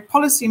macroeconomic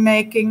policy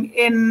making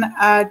in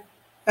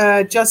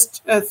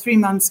just 3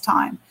 months'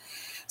 time.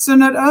 So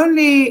not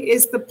only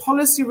is the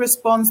policy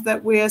response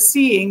that we are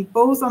seeing,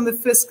 both on the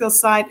fiscal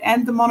side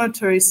and the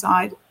monetary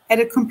side,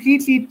 at a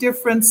completely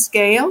different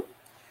scale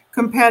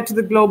compared to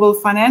the global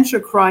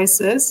financial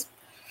crisis,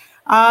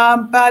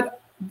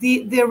 but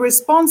the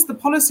response, the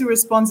policy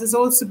response, is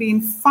also being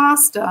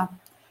faster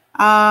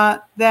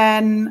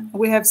than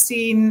we have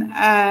seen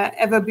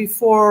ever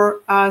before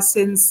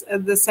since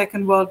the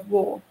Second World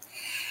War.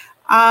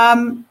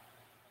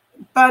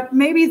 But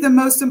maybe the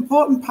most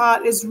important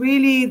part is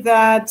really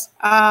that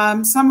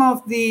some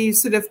of the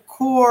sort of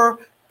core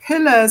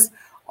pillars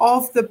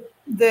of the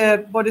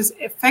what is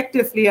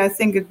effectively, I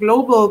think, a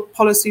global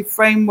policy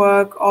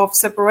framework of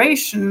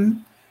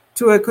separation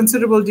to a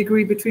considerable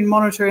degree between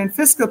monetary and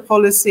fiscal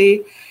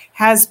policy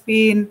has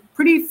been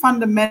pretty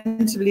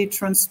fundamentally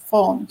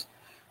transformed.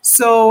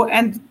 So,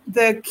 and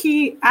the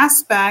key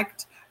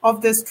aspect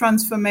of this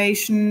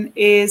transformation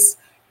is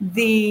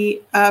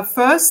the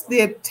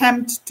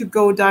attempt to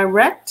go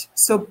direct,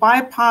 so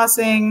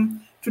bypassing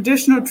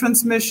traditional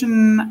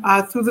transmission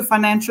through the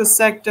financial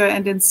sector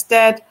and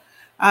instead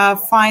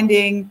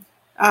finding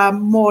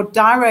more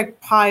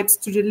direct pipes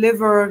to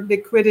deliver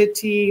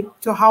liquidity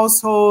to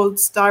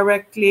households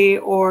directly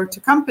or to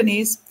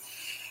companies.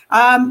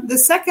 The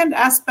second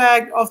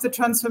aspect of the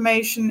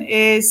transformation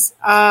is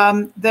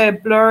the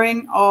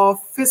blurring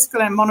of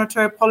fiscal and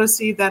monetary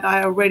policy that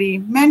I already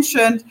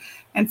mentioned,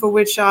 and for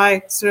which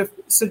I sort of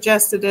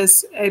suggested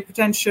as a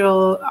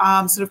potential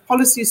sort of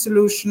policy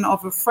solution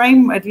of a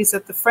frame, at least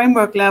at the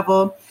framework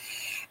level.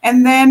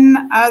 And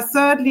then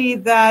thirdly,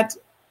 that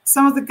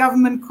some of the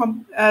government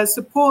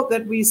support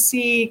that we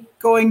see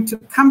going to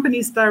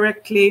companies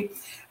directly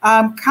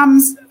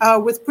comes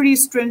with pretty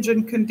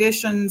stringent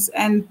conditions,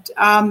 and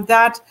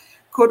that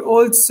could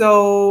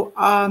also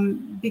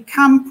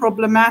become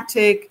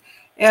problematic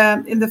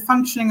in the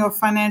functioning of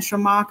financial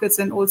markets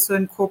and also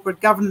in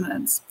corporate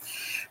governance.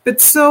 But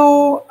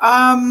so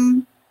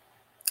I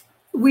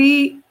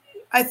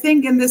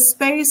think in the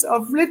space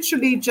of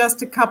literally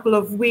just a couple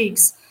of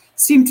weeks,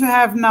 seem to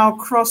have now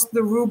crossed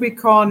the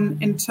Rubicon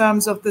in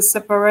terms of the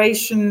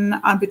separation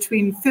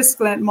between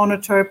fiscal and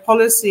monetary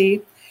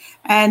policy,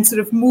 and sort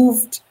of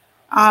moved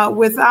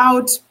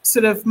without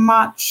sort of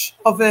much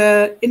of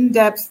an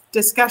in-depth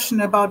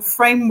discussion about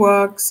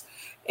frameworks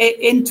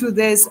into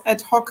this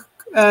ad hoc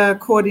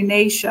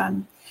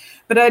coordination.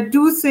 But I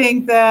do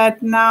think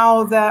that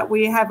now that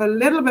we have a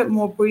little bit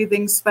more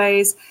breathing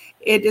space,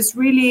 it is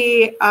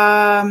really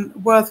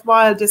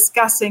worthwhile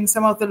discussing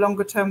some of the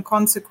longer-term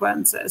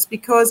consequences,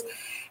 because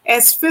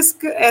as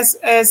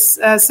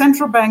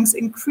central banks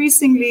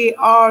increasingly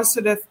are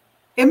sort of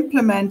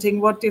implementing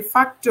what de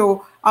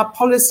facto are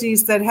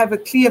policies that have a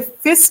clear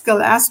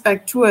fiscal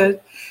aspect to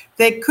it,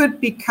 they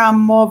could become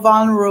more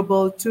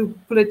vulnerable to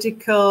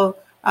political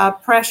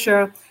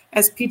pressure,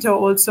 as Peter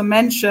also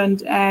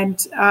mentioned.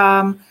 And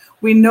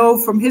we know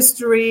from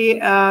history,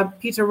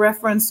 Peter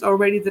referenced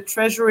already the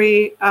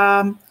Treasury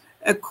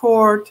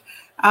Accord,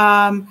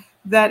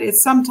 that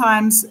it's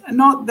sometimes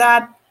not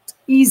that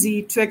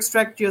easy to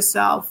extract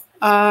yourself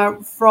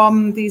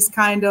from these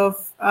kind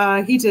of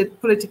heated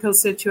political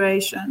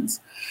situations.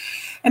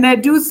 And I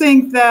do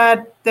think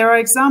that there are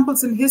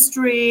examples in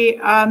history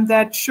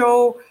that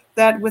show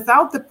that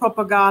without the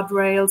proper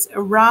guardrails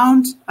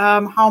around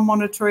how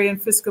monetary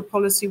and fiscal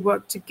policy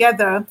work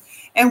together,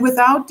 and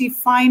without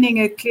defining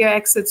a clear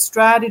exit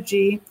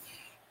strategy,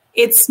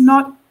 it's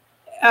not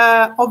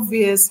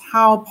obvious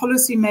how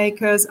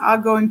policymakers are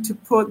going to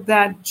put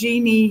that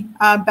genie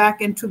back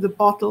into the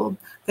bottle,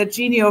 the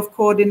genie of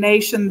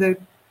coordination, the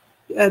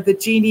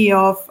genie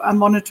of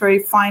monetary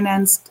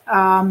financed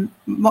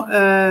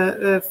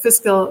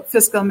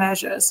fiscal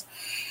measures.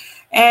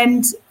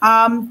 And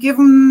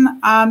given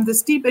the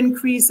steep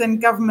increase in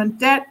government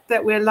debt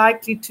that we're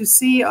likely to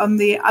see on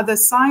the other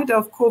side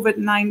of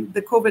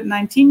the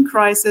COVID-19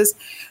 crisis,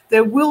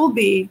 there will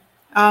be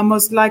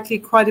most likely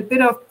quite a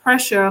bit of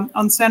pressure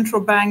on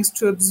central banks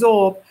to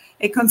absorb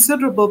a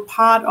considerable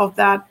part of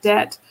that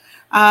debt,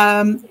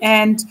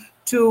 and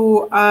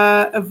to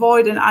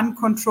avoid an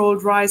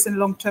uncontrolled rise in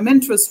long-term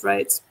interest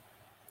rates.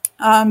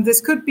 This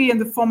could be in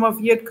the form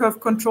of yield curve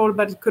control,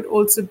 but it could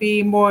also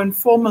be more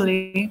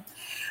informally.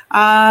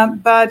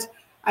 But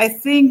I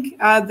think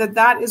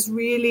that is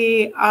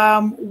really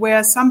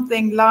where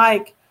something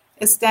like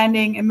a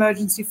standing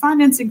emergency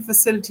financing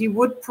facility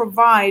would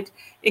provide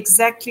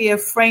exactly a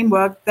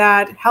framework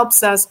that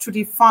helps us to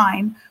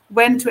define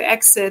when to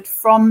exit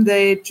from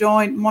the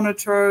joint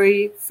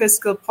monetary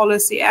fiscal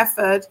policy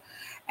effort.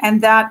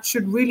 And that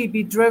should really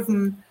be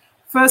driven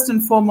first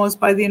and foremost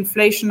by the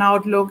inflation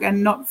outlook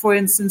and not, for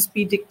instance,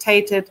 be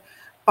dictated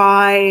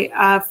by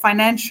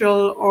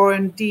financial or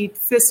indeed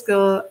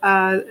fiscal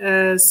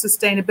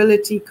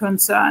sustainability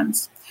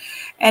concerns.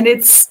 And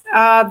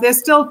there's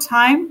still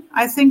time,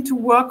 I think, to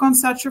work on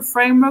such a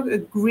framework,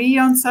 agree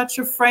on such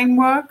a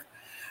framework,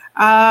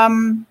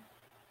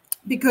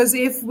 because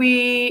if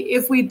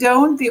we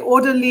don't, the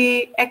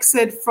orderly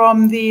exit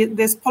from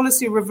this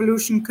policy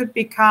revolution could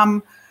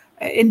become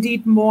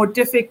indeed more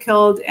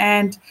difficult,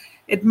 and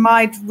it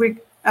might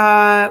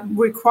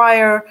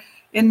require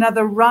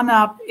another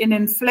run-up in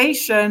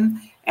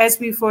inflation, as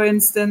we, for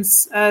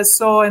instance,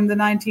 saw in the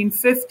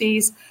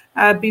 1950s,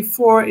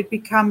 before it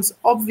becomes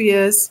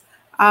obvious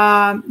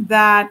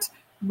that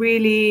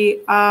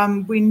really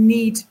we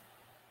need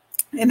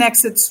an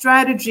exit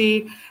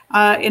strategy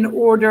in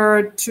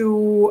order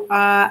to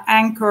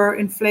anchor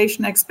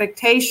inflation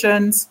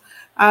expectations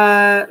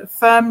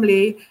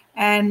firmly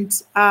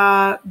and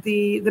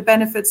the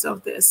benefits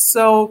of this.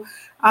 So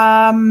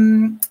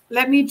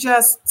let me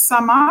just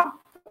sum up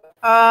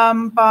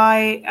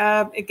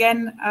by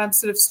again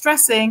sort of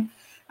stressing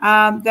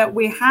that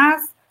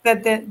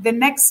the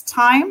next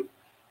time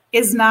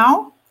is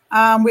now.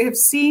 We have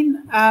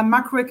seen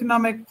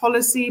macroeconomic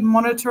policy,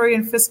 monetary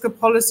and fiscal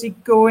policy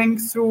going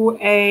through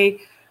a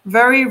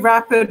very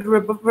rapid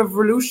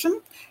revolution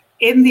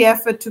in the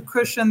effort to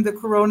cushion the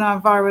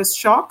coronavirus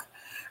shock.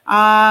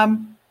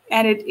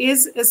 And it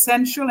is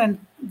essential and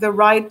the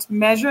right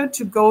measure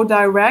to go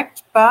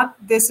direct, but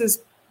this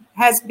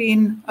has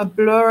been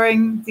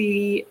blurring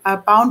the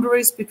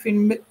boundaries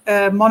between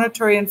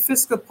monetary and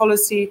fiscal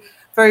policy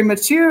very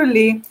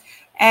materially.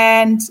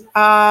 And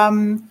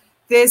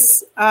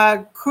this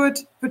could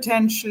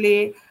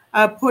potentially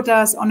put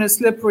us on a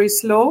slippery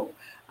slope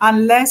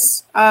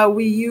unless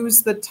we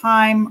use the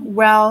time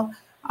well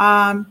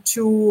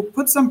to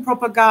put some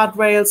proper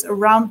guardrails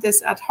around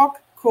this ad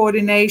hoc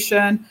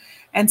coordination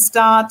and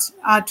start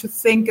to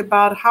think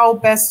about how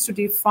best to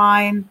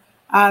define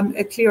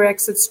a clear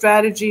exit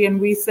strategy.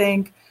 And we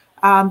think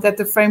that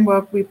the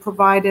framework we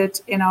provided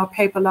in our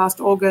paper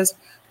last August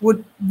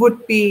would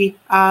be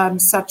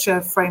such a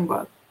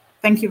framework.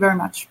 Thank you very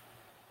much.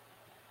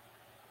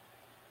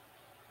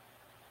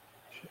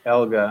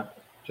 Elga,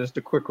 just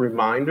a quick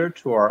reminder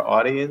to our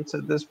audience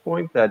at this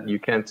point that you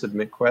can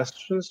submit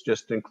questions.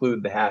 Just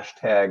include the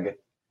hashtag,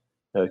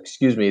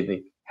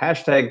 the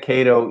hashtag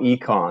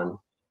CatoEcon.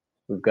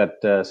 We've got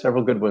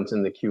several good ones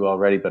in the queue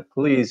already, but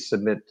please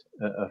submit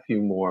a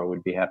few more.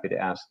 We'd be happy to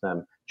ask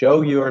them.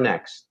 Joe, you are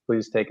next.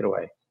 Please take it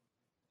away.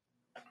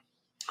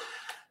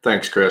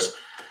 Thanks, Chris.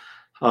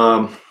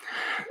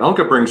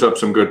 Elga brings up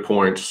some good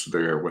points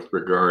there with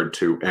regard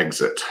to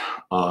exit.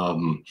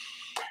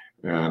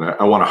 And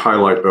I want to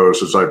highlight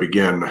those as I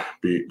begin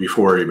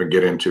before I even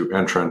get into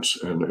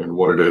entrance and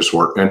what it is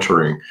we're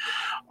entering.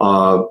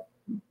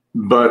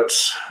 But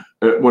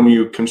when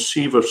you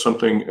conceive of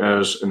something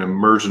as an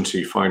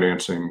emergency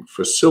financing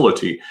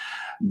facility,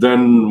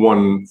 then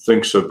one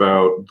thinks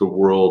about the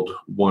world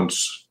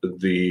once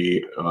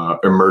the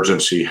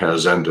emergency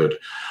has ended.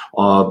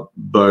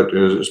 But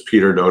as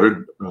Peter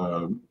noted,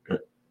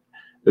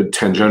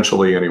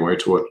 tangentially anyway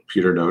to what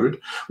Peter noted,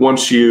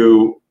 once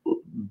you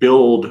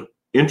build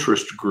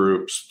interest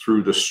groups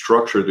through the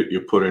structure that you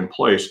put in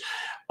place,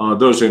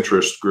 those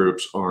interest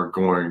groups are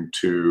going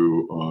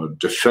to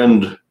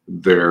defend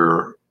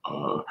their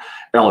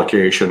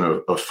allocation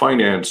of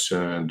finance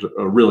and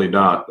really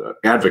not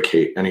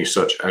advocate any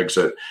such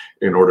exit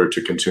in order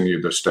to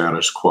continue the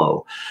status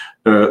quo.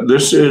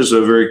 This is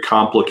a very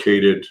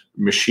complicated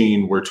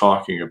machine we're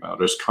talking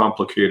about, as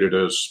complicated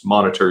as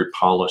monetary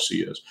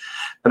policy is.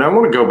 And I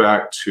want to go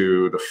back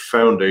to the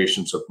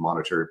foundations of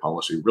monetary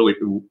policy. Really,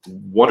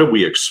 what do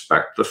we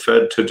expect the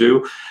Fed to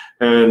do?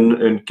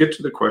 And get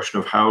to the question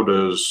of how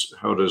does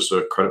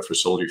a credit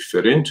facility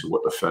fit into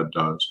what the Fed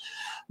does?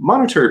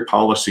 Monetary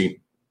policy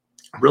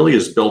really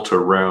is built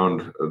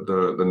around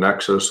the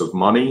nexus of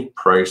money,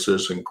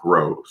 prices, and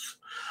growth.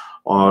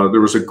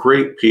 There was a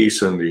great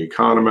piece in The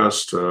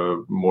Economist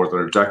more than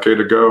a decade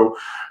ago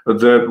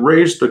that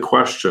raised the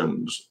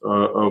questions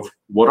of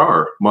what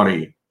are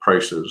money,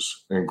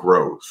 prices, and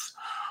growth.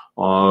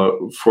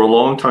 For a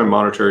long time,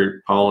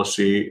 monetary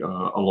policy,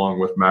 along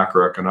with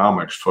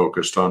macroeconomics,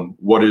 focused on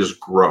what is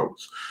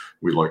growth.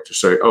 We like to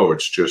say, oh,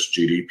 it's just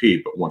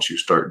GDP. But once you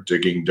start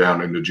digging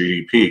down into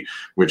GDP,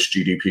 which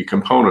GDP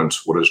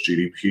components, what does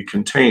GDP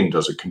contain?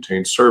 Does it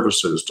contain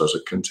services? Does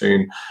it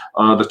contain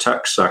the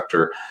tech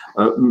sector?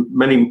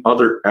 Many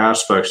other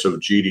aspects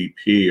of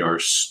GDP are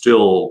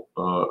still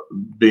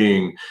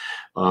being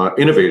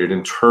innovated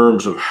in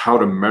terms of how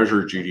to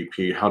measure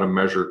GDP, how to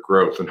measure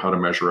growth, and how to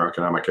measure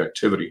economic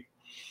activity.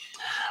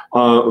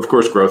 Of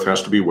course, growth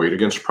has to be weighed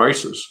against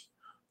prices.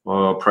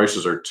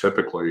 Prices are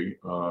typically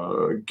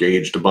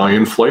gauged by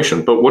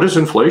inflation. But what is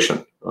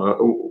inflation?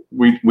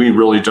 We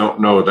really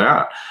don't know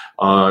that.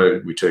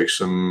 We take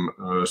some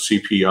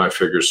CPI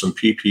figures, some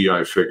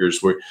PPI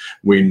figures.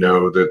 We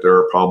know that there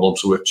are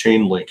problems with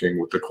chain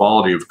linking, with the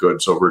quality of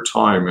goods over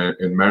time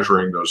in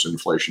measuring those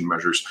inflation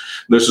measures.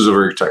 This is a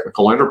very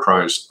technical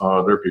enterprise.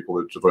 There are people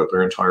that devote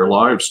their entire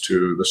lives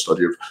to the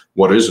study of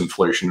what is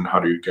inflation and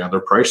how do you gather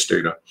price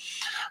data.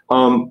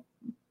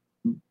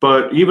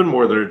 But even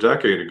more than a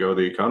decade ago,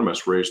 the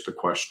economists raised the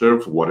question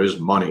of what is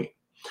money.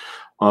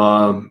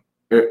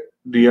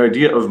 The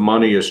idea of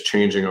money is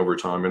changing over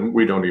time, and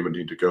we don't even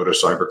need to go to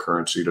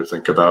cybercurrency to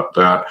think about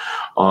that.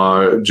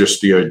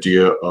 Just the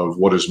idea of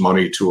what is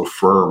money to a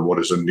firm, what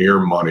is a near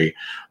money,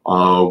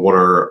 what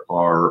are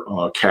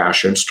our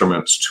cash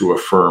instruments to a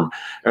firm,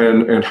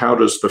 and how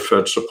does the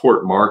Fed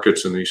support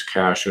markets in these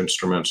cash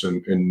instruments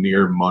and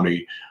near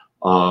money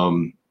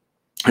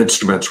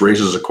instruments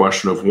raises a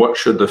question of what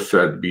should the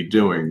Fed be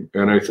doing?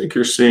 And I think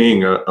you're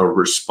seeing a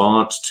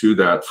response to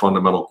that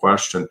fundamental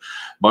question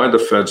by the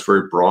Fed's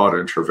very broad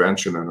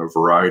intervention in a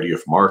variety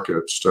of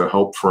markets to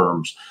help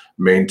firms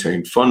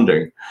maintain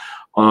funding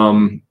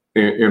in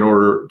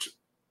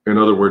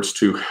other words,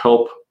 to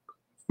help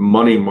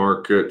money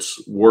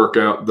markets work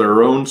out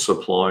their own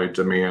supply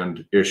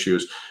demand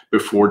issues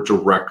before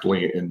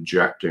directly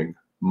injecting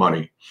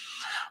money.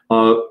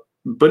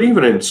 But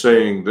even in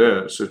saying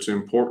this, it's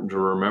important to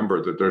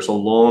remember that there's a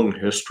long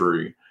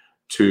history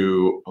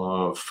to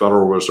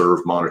Federal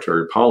Reserve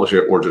monetary policy,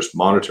 or just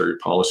monetary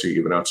policy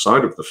even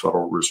outside of the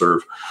Federal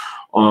Reserve.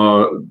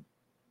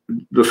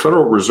 The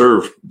Federal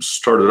Reserve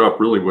started up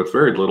really with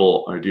very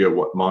little idea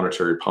what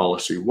monetary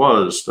policy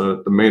was.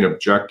 The main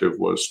objective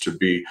was to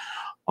be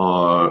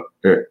an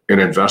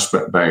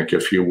investment bank,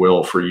 if you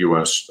will, for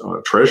U.S.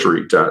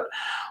 Treasury debt.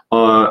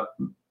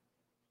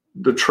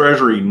 The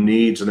Treasury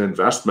needs an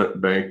investment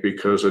bank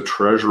because a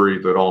Treasury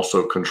that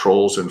also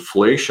controls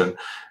inflation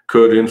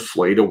could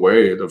inflate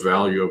away the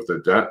value of the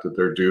debt that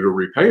they're due to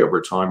repay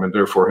over time, and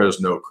therefore has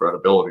no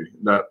credibility.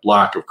 That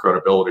lack of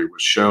credibility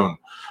was shown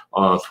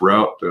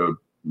throughout the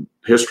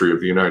history of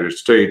the United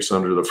States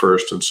under the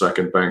first and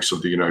second banks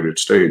of the United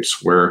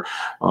States, where,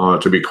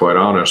 to be quite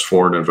honest,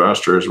 foreign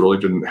investors really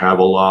didn't have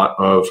a lot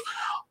of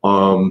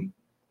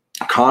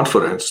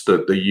confidence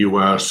that the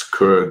U.S.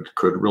 could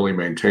really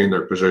maintain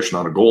their position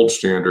on a gold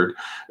standard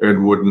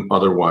and wouldn't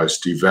otherwise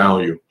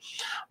devalue,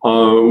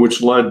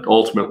 which led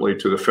ultimately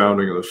to the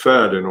founding of the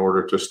Fed in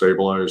order to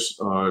stabilize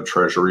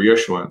Treasury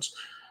issuance.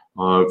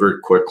 Very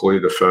quickly,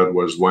 the Fed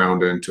was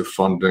wound into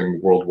funding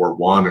World War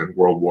I and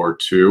World War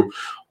II,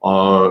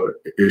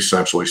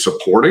 essentially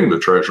supporting the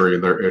Treasury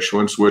in their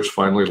issuance, which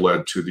finally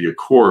led to the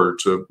Accord.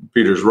 So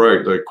Peter's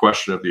right, the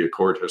question of the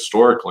Accord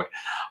historically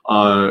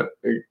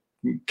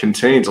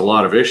contains a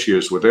lot of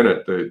issues within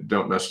it that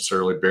don't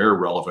necessarily bear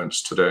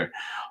relevance today.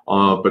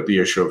 But the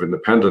issue of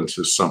independence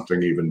is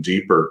something even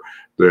deeper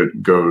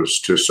that goes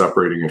to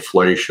separating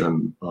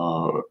inflation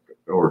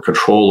or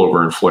control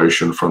over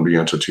inflation from the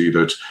entity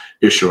that's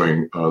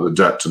issuing the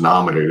debt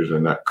denominated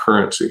in that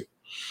currency.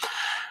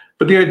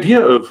 But the idea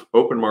of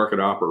open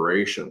market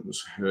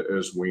operations,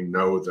 as we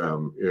know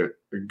them, it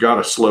got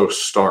a slow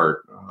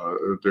start.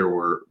 There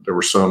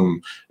were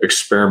some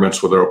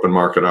experiments with open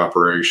market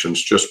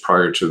operations just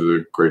prior to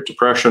the Great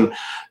Depression,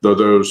 though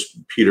those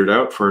petered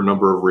out for a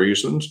number of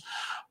reasons.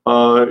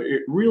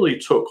 It really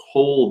took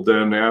hold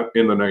then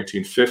in the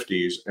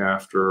 1950s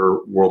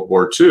after World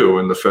War II,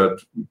 and the Fed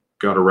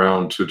got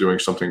around to doing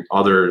something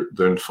other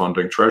than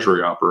funding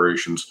Treasury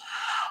operations.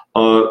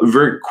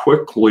 Very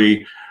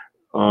quickly,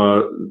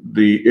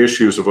 the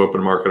issues of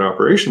open market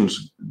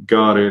operations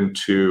got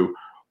into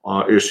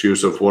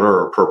issues of what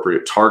are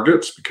appropriate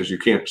targets, because you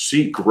can't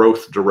see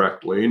growth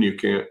directly, and you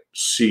can't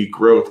see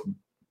growth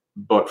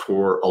but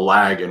for a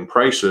lag in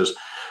prices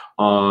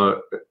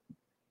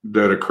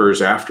that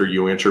occurs after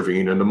you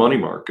intervene in the money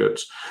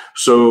markets.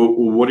 So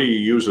what do you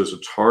use as a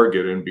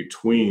target in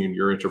between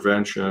your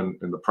intervention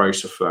and the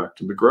price effect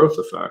and the growth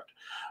effect?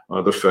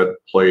 The Fed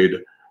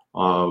played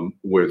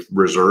with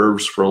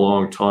reserves for a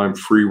long time,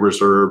 free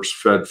reserves,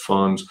 Fed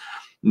funds.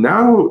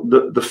 Now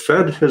the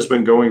Fed has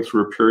been going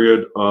through a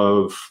period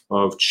of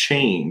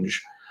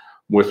change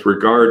with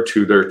regard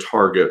to their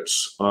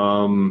targets.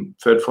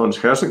 Fed funds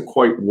hasn't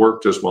quite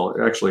worked as well.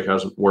 It actually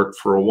hasn't worked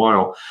for a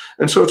while.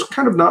 And so it's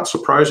kind of not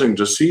surprising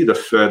to see the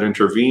Fed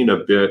intervene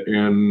a bit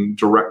in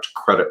direct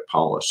credit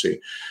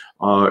policy.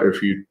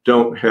 If you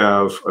don't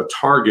have a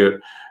target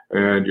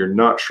and you're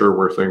not sure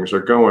where things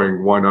are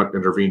going, why not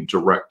intervene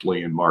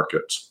directly in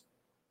markets?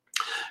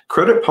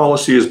 Credit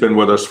policy has been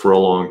with us for a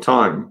long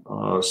time,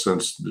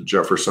 since the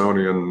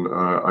Jeffersonian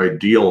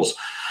ideals.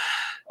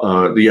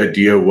 The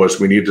idea was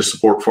we need to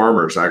support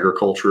farmers.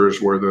 Agriculture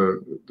is where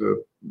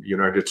the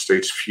United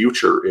States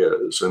future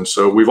is. And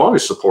so we've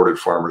always supported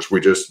farmers. We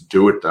just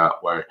do it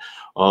that way.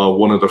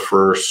 One of the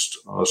first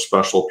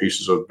special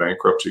pieces of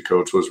bankruptcy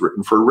codes was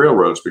written for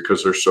railroads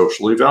because they're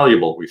socially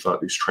valuable. We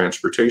thought these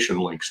transportation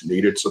links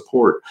needed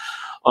support.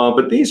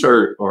 But these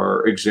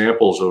are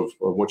examples of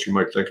what you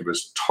might think of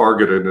as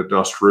targeted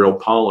industrial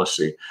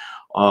policy.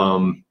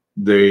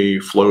 They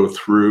flow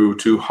through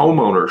to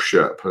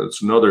homeownership.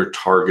 It's another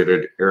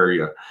targeted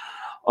area.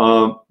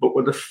 But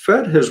what the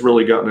Fed has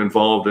really gotten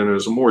involved in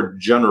is a more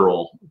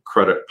general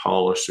credit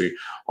policy,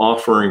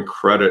 offering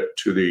credit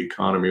to the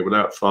economy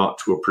without thought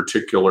to a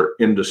particular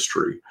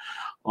industry.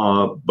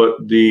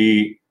 But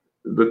the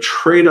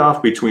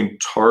trade-off between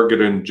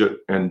target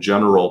and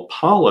general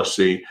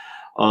policy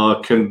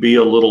can be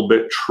a little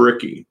bit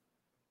tricky.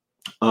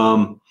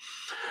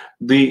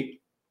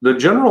 The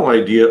general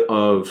idea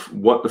of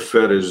what the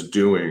Fed is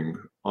doing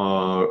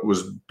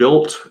was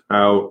built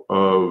out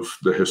of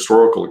the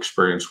historical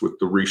experience with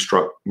the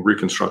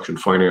Reconstruction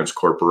Finance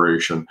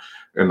Corporation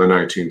in the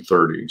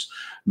 1930s.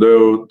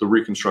 Though the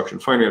Reconstruction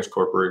Finance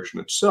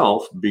Corporation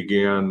itself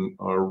began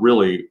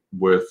really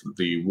with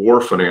the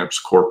War Finance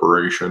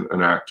Corporation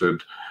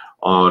enacted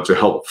to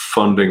help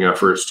funding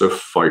efforts to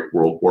fight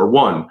World War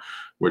I,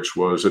 which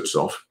was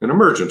itself an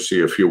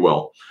emergency, if you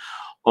will.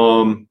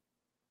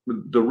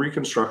 The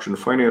Reconstruction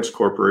Finance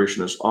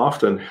Corporation is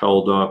often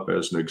held up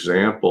as an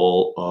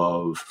example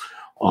of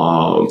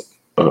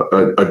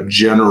a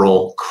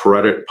general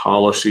credit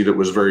policy that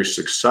was very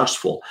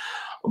successful.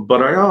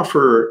 But I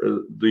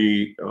offer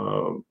the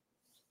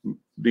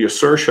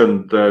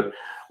assertion that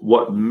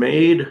what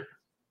made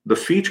the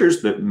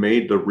features that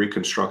made the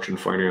Reconstruction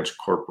Finance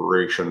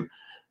Corporation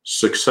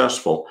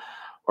successful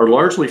are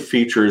largely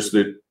features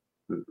that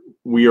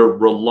we are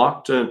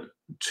reluctant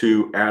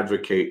to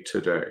advocate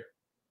today.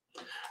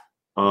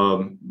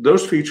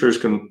 Those features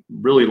can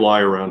really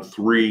lie around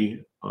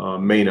three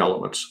main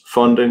elements: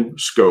 funding,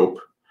 scope,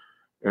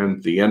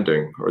 and the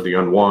ending, or the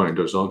unwind,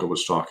 as Olga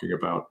was talking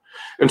about.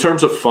 In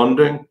terms of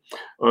funding,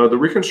 the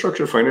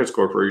Reconstruction Finance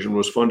Corporation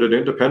was funded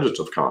independent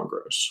of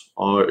Congress.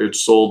 It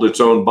sold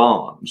its own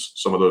bonds.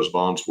 Some of those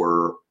bonds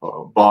were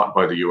bought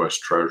by the U.S.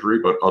 Treasury,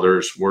 but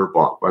others were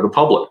bought by the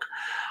public.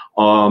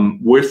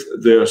 With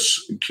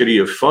this kitty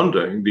of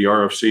funding, the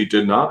RFC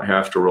did not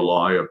have to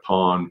rely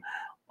upon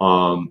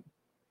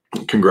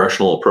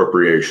congressional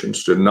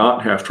appropriations, did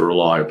not have to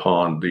rely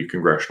upon the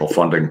congressional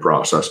funding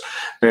process,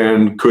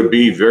 and could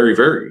be very,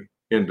 very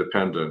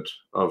independent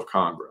of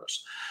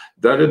Congress.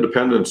 That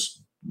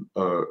independence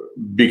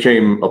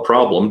became a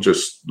problem,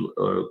 just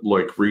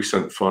like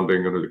recent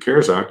funding under the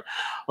CARES Act,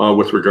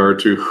 with regard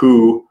to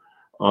who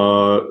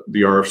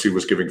the RFC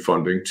was giving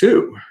funding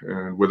to.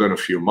 And within a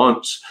few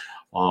months,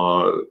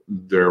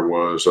 there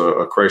was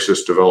a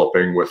crisis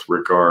developing with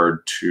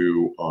regard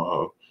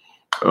to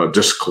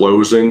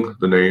disclosing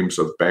the names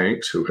of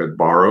banks who had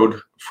borrowed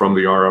from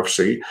the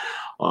RFC,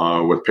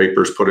 with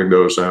papers putting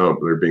those out,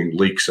 there being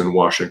leaks in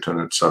Washington,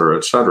 et cetera,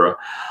 et cetera.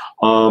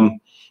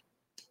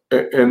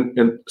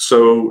 And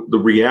so the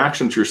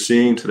reactions you're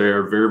seeing today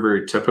are very,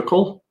 very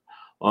typical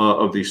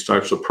of these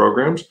types of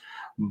programs,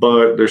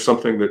 but there's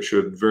something that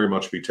should very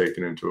much be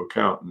taken into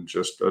account and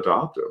just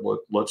adopted.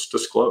 Let's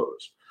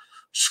disclose.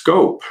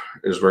 Scope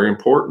is very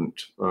important,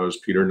 as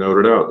Peter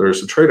noted out.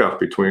 There's a trade-off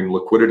between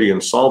liquidity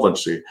and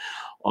solvency.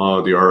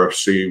 The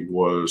RFC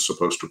was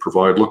supposed to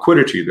provide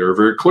liquidity. They were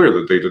very clear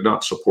that they did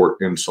not support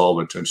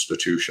insolvent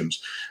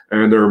institutions.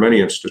 And there are many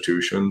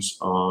institutions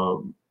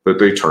that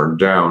they turned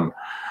down.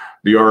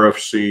 The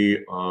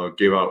RFC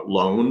gave out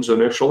loans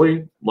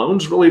initially.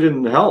 Loans really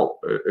didn't help.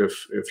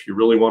 If you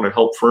really want to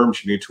help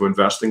firms, you need to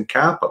invest in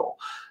capital.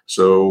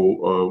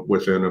 So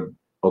within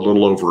a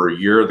little over a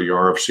year, the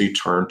RFC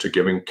turned to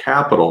giving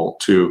capital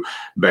to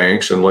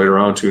banks and later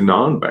on to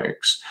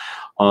non-banks.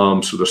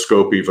 So the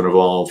scope even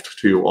evolved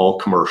to all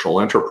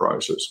commercial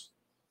enterprises.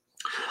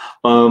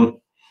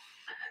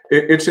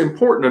 It's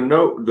important to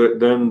note that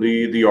then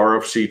the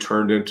RFC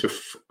turned into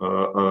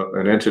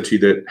an entity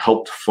that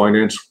helped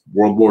finance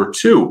World War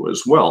II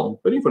as well.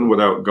 But even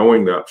without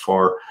going that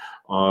far,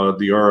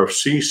 the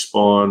RFC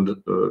spawned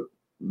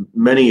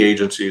many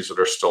agencies that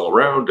are still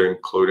around,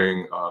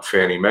 including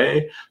Fannie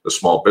Mae, the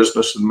Small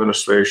Business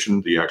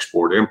Administration, the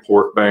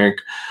Export-Import Bank,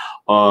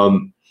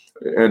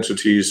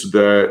 entities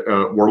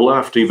that were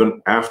left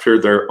even after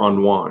their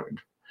unwind.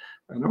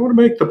 And I want to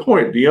make the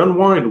point, the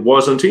unwind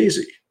wasn't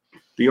easy.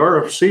 The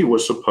RFC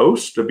was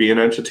supposed to be an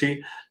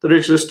entity that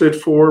existed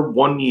for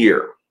 1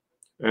 year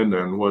and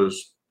then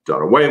was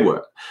done away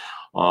with.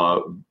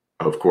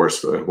 Of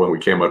course, when we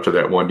came up to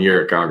that 1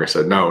 year, Congress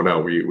said, no,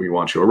 we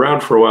want you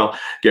around for a while.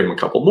 Gave them a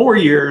couple more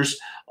years.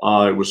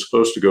 It was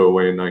supposed to go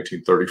away in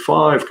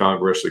 1935.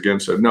 Congress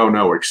again said,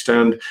 no,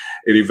 extend.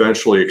 It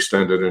eventually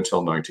extended until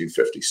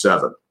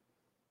 1957.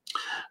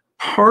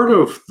 part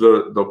of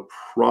the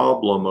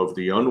problem of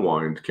the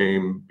unwind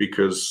came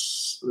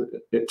because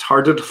it's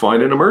hard to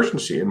define an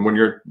emergency. And when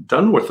you're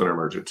done with an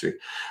emergency,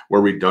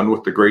 were we done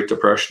with the Great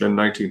Depression in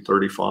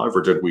 1935,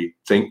 or did we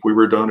think we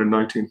were done in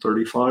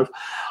 1935?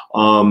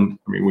 I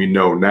mean, we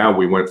know now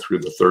we went through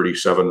the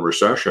 37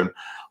 recession,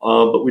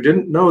 but we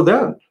didn't know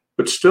then.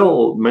 But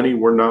still, many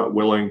were not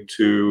willing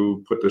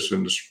to put this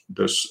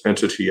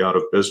entity out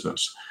of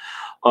business.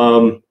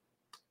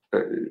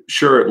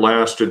 Sure, it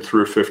lasted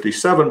through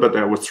 57, but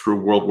that was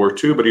through World War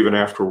II. But even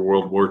after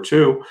World War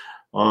II,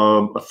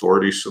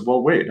 authorities said,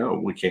 well, wait, no,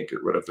 we can't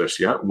get rid of this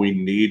yet. We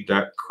need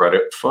that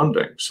credit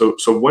funding. So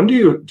when do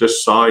you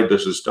decide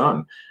this is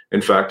done?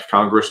 In fact,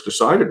 Congress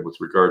decided with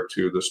regard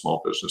to the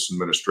Small Business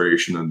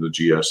Administration and the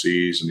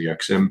GSEs and the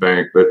Ex-Im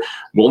Bank that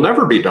will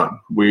never be done.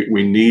 We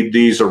need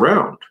these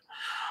around.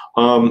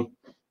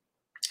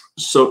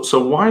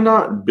 So why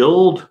not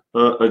build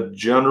a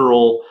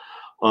general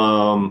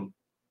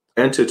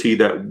entity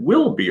that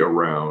will be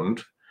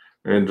around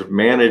and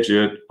manage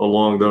it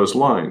along those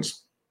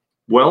lines?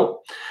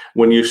 Well,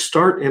 when you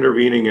start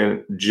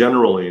intervening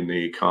generally in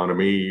the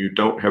economy, you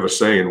don't have a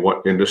say in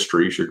what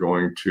industries you're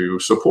going to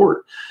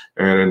support.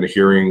 And in the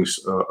hearings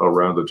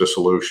around the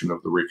dissolution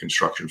of the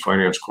Reconstruction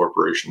Finance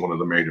Corporation, one of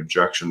the main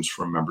objections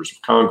from members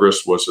of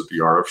Congress was that the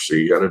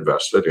RFC had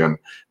invested in,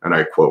 and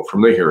I quote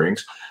from the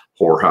hearings,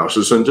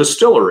 whorehouses and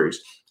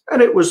distilleries.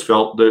 And it was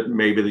felt that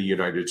maybe the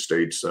United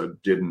States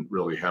didn't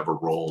really have a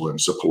role in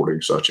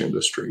supporting such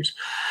industries.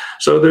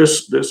 So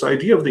this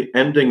idea of the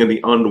ending and the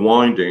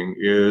unwinding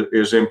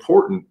is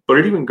important, but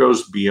it even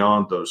goes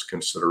beyond those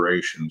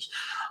considerations.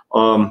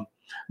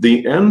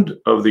 The end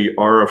of the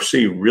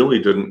RFC really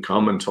didn't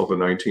come until the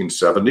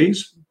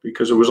 1970s,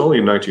 because it was only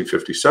in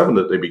 1957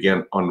 that they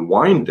began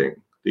unwinding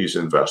these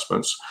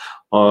investments.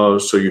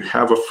 So you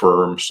have a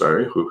firm,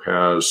 say, who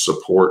has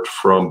support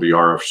from the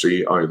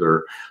RFC,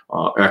 either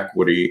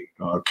equity,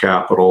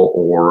 capital,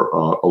 or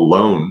a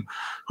loan,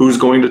 who's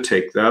going to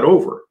take that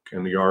over.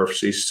 Can the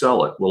RFC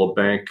sell it? Will a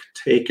bank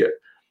take it?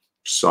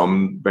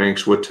 Some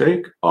banks would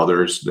take,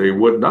 others they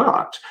would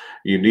not.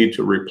 You need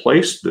to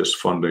replace this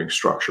funding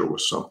structure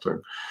with something.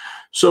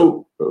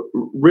 So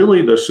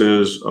really, this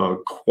is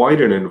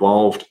quite an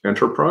involved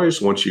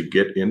enterprise once you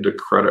get into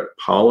credit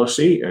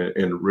policy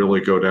and really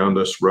go down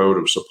this road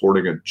of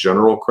supporting a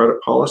general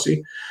credit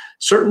policy.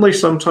 Certainly,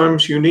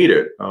 sometimes you need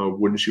it.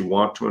 Wouldn't you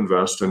want to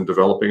invest in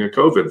developing a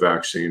COVID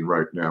vaccine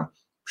right now?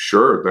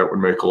 Sure, that would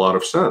make a lot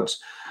of sense.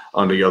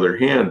 On the other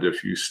hand,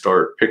 if you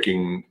start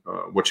picking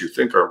what you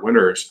think are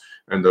winners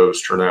and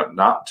those turn out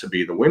not to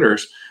be the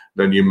winners,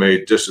 then you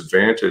may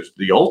disadvantage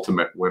the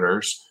ultimate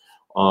winners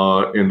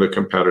in the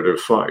competitive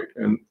fight.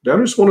 And that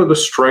is one of the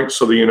strengths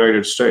of the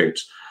United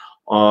States.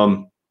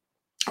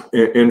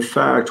 In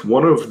fact,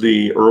 one of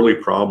the early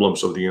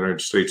problems of the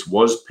United States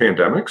was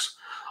pandemics.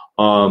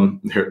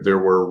 There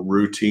were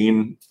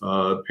routine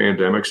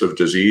pandemics of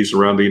disease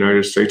around the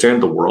United States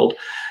and the world.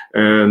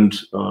 And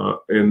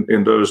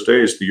in those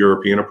days, the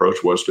European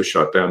approach was to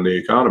shut down the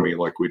economy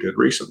like we did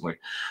recently.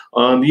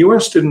 The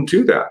US didn't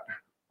do that.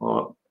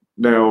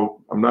 Now,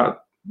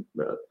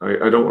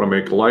 I don't want to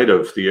make light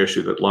of the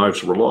issue that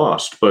lives were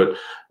lost, but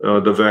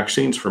the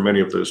vaccines for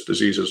many of those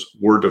diseases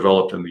were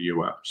developed in the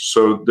US.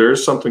 So there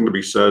is something to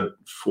be said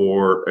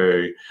for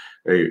a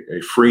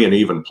free and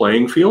even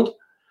playing field,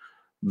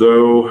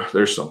 though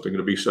there's something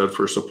to be said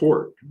for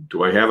support.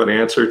 Do I have an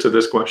answer to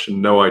this question?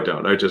 No, I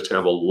don't. I just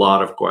have a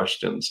lot of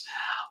questions.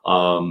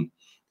 And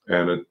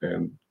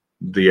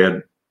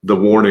the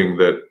warning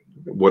that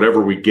whatever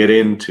we get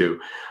into,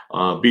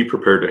 be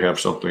prepared to have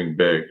something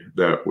big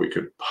that we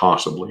could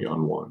possibly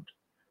unwind.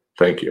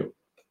 Thank you.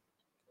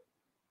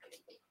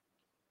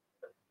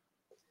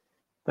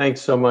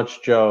 Thanks so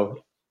much,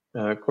 Joe.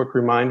 Quick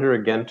reminder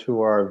again to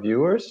our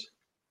viewers,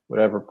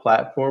 whatever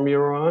platform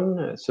you're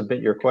on,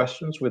 submit your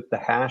questions with the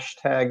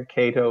hashtag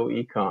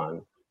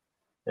CatoEcon.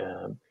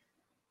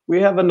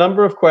 We have a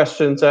number of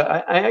questions.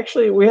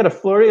 We had a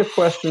flurry of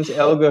questions,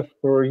 Elga,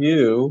 for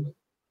you,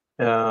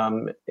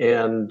 and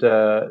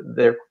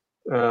they're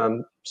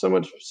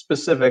somewhat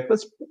specific.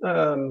 Let's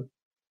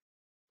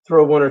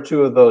throw one or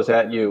two of those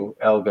at you,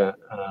 Elga.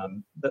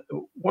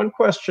 One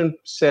question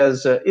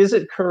says, is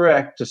it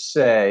correct to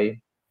say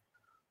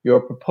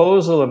your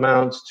proposal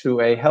amounts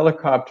to a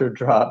helicopter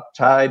drop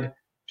tied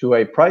to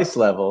a price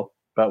level,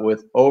 but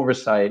with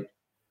oversight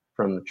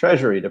from the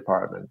Treasury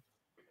Department?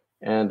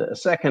 And a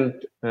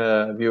second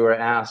viewer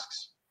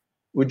asks,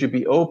 would you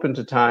be open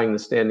to tying the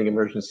standing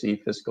emergency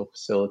fiscal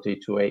facility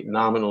to a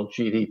nominal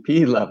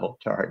GDP level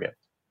target?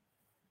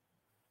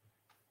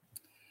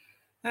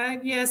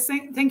 Yes,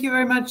 thank you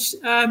very much.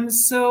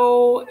 It's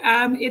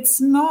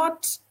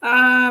not,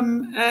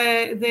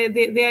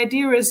 the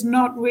idea is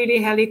not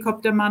really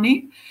helicopter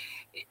money.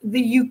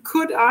 You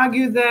could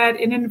argue that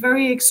in a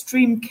very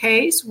extreme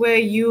case where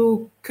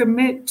you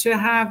commit to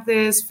have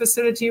this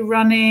facility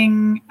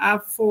running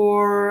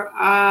for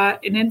an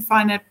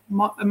infinite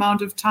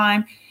amount of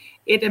time,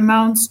 it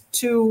amounts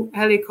to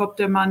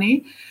helicopter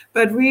money.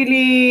 But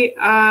really,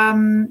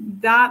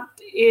 that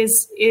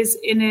is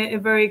in a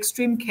very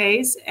extreme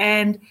case,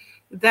 and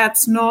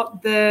that's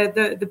not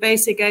the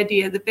basic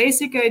idea. The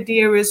basic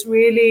idea is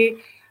really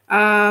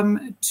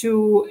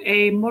to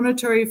a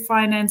monetary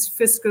finance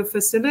fiscal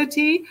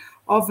facility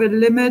of a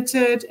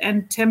limited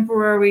and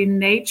temporary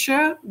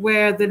nature,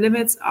 where the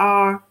limits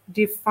are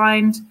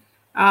defined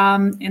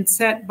and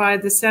set by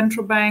the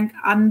central bank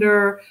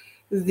under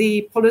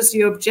the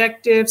policy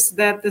objectives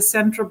that the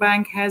central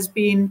bank has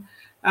been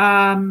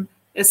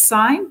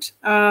assigned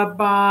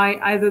by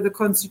either the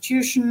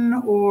constitution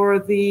or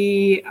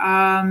the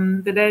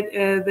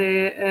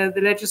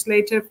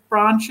legislative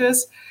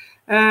branches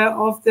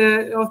of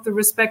the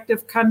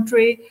respective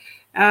country,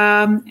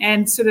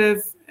 and sort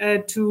of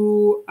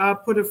to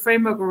put a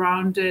framework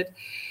around it.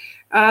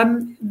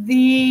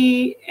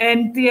 The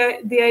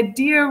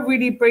idea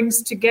really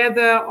brings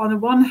together, on the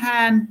one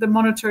hand, the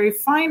monetary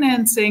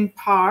financing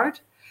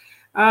part,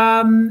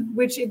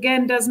 which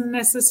again doesn't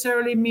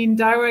necessarily mean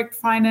direct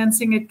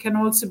financing. It can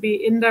also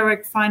be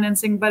indirect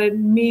financing, but it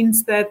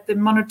means that the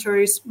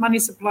monetary money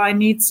supply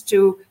needs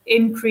to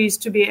increase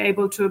to be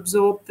able to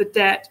absorb the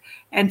debt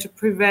and to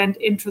prevent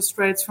interest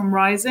rates from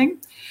rising.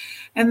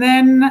 And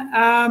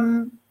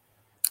then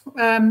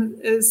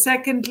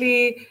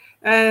secondly,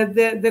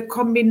 the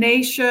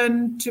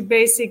combination to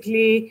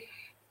basically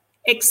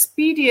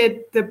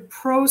expedite the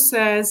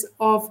process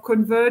of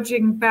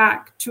converging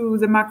back to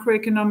the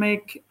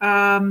macroeconomic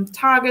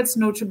targets,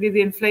 notably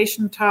the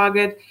inflation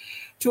target,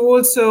 to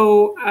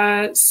also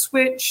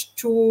switch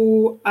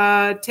to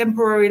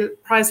temporary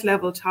price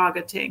level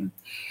targeting.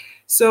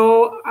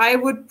 So I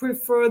would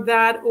prefer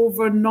that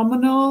over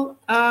nominal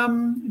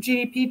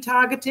GDP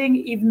targeting,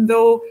 even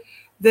though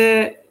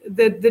the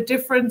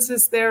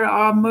differences there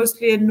are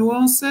mostly in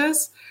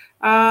nuances.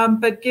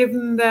 But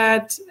given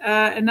that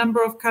a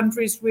number of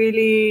countries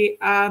really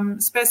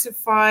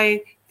specify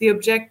the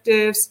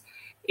objectives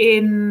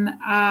on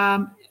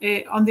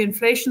the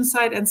inflation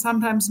side, and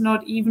sometimes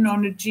not even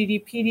on a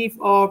GDP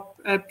or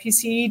a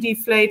PCE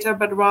deflator,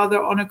 but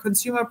rather on a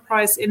consumer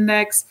price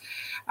index,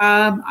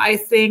 I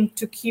think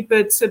to keep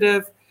it sort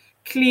of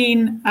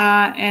clean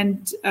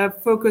and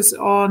focus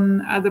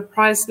on the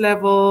price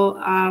level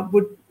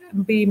would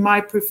be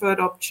my preferred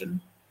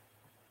option.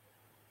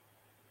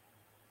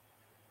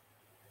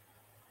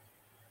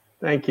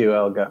 Thank you,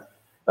 Elga.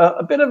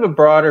 A bit of a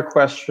broader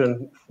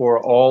question for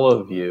all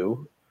of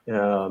you.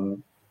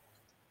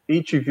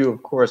 Each of you,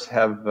 of course,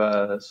 have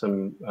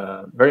some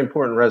very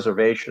important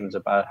reservations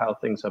about how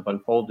things have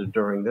unfolded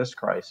during this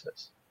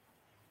crisis.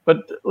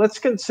 But let's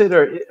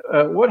consider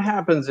what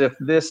happens if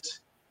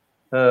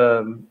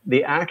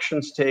the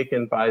actions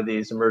taken by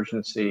these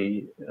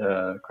emergency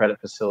credit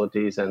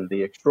facilities and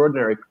the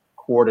extraordinary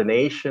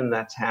coordination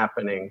that's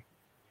happening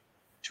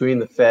between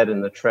the Fed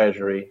and the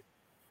Treasury,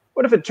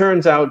 what if it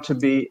turns out to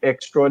be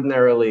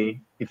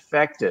extraordinarily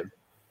effective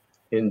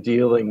in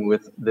dealing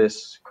with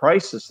this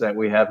crisis that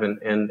we have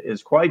and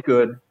is quite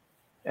good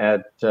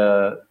at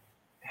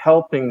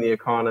helping the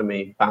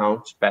economy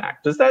bounce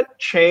back? Does that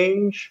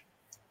change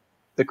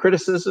the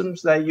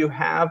criticisms that you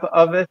have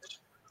of it,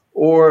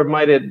 or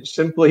might it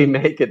simply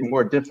make it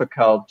more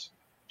difficult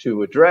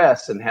to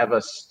address and have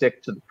us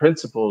stick to the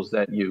principles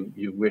that you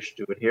wish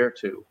to adhere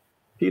to?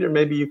 Peter,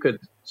 maybe you could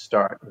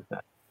start with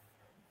that.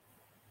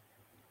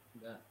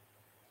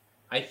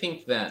 I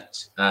think that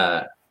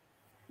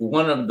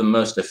one of the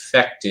most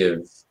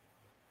effective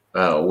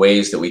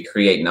ways that we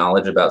create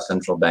knowledge about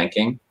central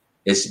banking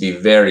is to be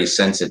very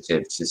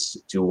sensitive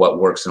to what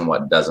works and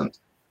what doesn't.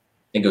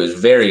 I think it was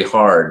very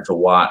hard to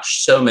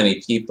watch so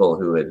many people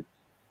who had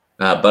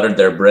buttered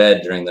their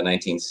bread during the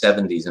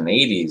 1970s and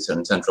 80s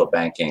in central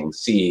banking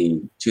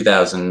see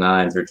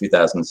 2009 through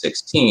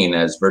 2016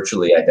 as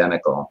virtually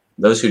identical.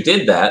 Those who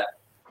did that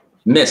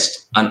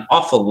missed an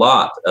awful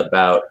lot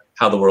about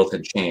how the world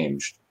had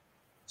changed.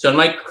 So in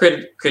my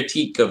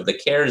critique of the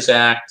CARES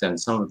Act and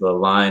some of the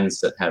lines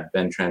that have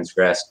been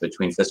transgressed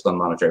between fiscal and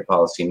monetary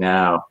policy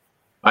now,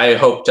 I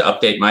hope to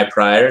update my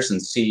priors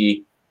and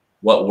see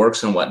what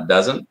works and what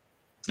doesn't.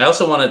 I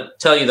also want to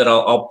tell you that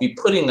I'll be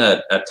putting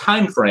a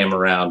time frame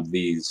around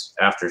these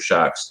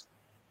aftershocks,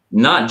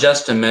 not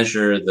just to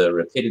measure the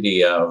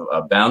rapidity of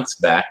a bounce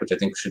back, which I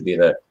think should be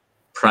the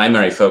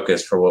primary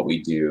focus for what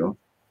we do,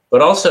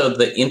 but also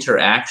the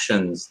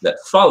interactions that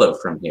follow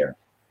from here.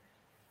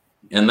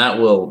 And that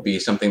will be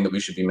something that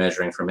we should be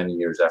measuring for many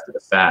years after the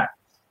fact,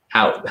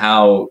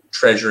 how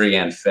Treasury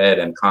and Fed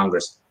and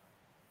Congress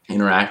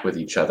interact with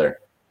each other.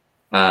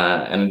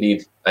 And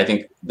indeed, I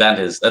think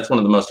that's one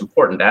of the most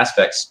important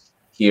aspects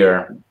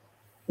here.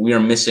 We are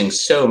missing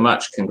so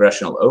much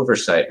congressional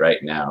oversight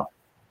right now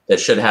that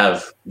should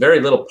have very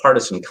little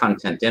partisan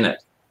content in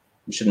it.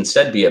 It should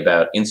instead be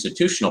about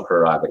institutional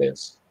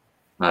prerogatives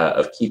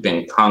of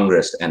keeping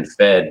Congress and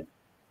Fed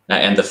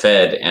and the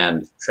Fed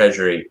and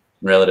Treasury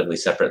in relatively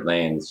separate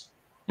lanes.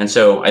 And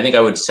so I think I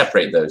would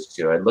separate those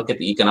two. I'd look at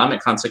the economic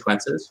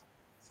consequences,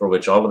 for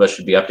which all of us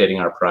should be updating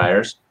our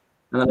priors,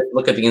 and then I'd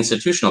look at the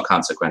institutional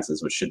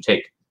consequences, which should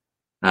take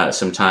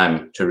some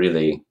time to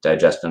really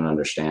digest and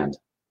understand.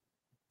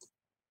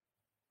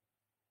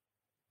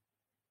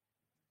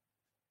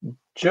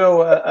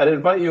 Joe, I'd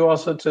invite you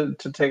also to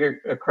take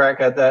a crack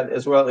at that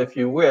as well if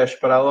you wish,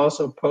 but I'll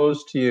also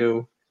pose to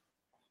you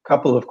a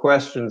couple of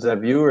questions that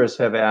viewers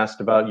have asked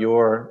about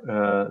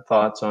your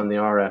thoughts on the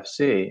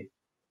RFC.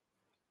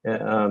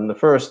 The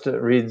first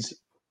reads,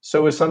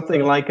 so is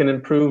something like an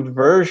improved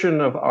version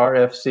of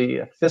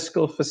RFC a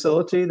fiscal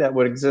facility that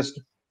would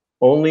exist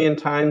only in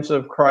times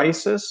of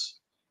crisis,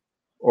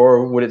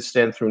 or would it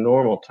stand through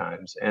normal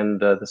times? And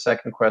the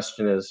second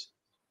question is,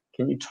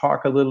 can you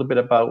talk a little bit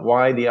about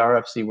why the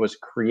RFC was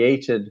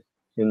created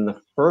in the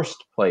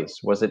first place?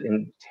 Was it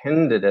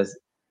intended as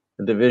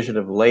a division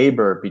of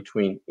labor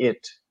between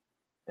it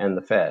and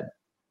the Fed?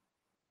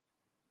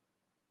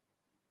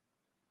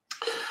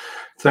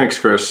 Thanks,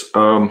 Chris.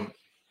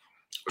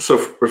 So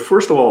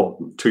first of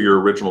all, to your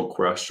original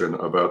question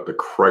about the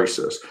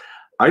crisis,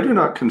 I do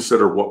not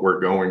consider what we're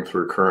going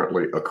through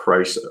currently a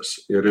crisis.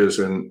 It is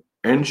an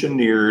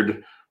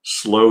engineered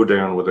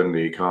slowdown within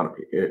the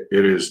economy.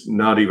 It is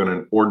not even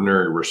an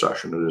ordinary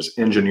recession. It is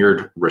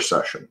engineered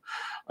recession.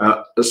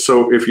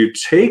 So if you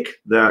take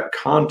that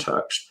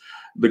context,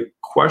 the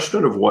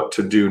question of what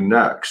to do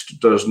next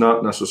does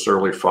not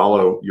necessarily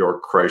follow your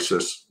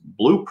crisis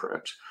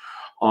blueprint.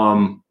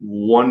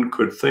 One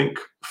could think,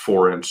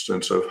 for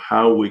instance, of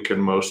how we can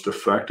most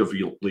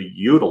effectively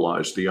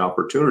utilize the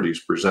opportunities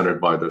presented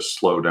by this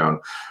slowdown.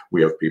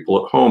 We have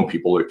people at home,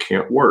 people that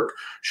can't work.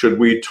 Should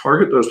we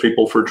target those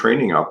people for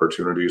training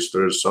opportunities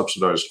that is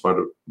subsidized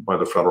by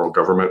the federal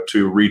government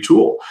to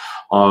retool?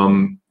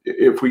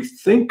 If we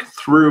think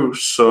through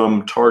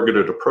some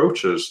targeted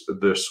approaches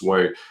this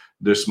way,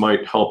 this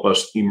might help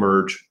us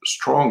emerge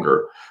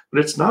stronger.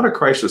 But it's not a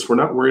crisis. We're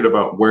not worried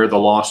about where the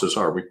losses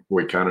are.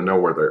 We kind of know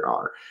where they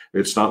are.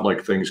 It's not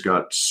like things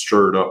got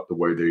stirred up the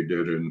way they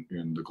did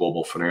in the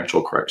global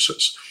financial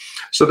crisis.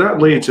 So that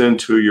leads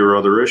into your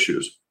other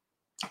issues.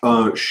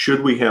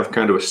 Should we have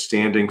kind of a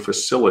standing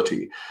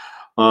facility?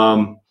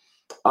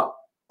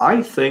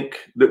 I think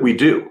that we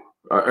do.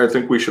 I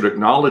think we should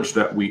acknowledge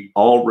that we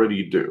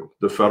already do.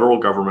 The federal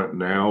government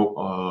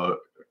now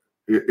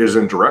is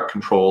in direct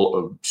control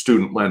of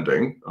student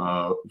lending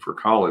for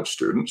college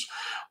students.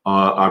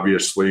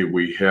 Obviously,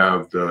 we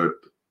have the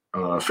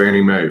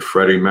Fannie Mae,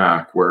 Freddie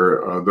Mac,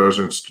 where those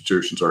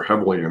institutions are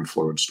heavily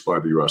influenced by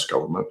the U.S.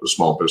 government, the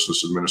Small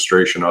Business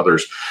Administration,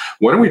 others.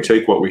 Why don't we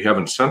take what we have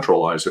and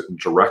centralize it and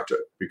direct it?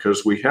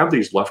 Because we have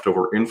these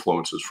leftover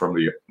influences from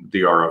the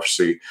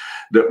RFC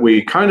that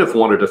we kind of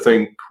wanted to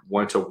think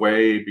went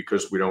away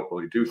because we don't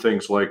really do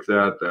things like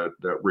that.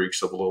 That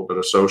reeks of a little bit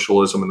of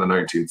socialism in the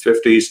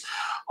 1950s.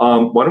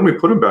 Why don't we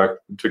put them back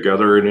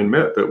together and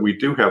admit that we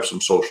do have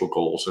some social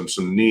goals and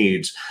some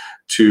needs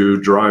to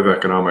drive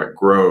economic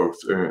growth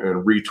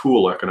and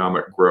retool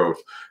economic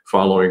growth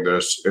following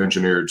this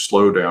engineered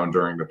slowdown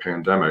during the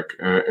pandemic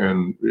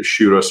and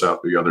shoot us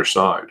out the other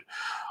side.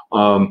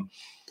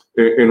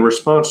 In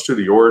response to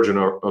the origin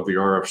of the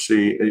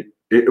RFC,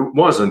 it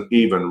wasn't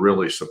even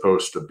really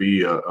supposed to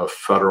be a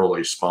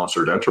federally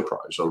sponsored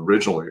enterprise.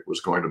 Originally, it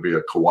was going to be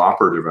a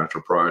cooperative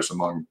enterprise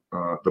among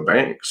the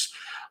banks,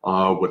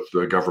 with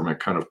the government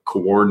kind of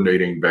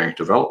coordinating bank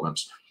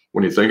developments.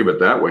 When you think of it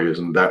that way,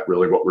 isn't that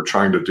really what we're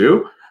trying to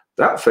do?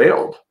 That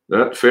failed.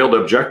 That failed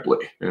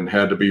abjectly and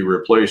had to be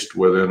replaced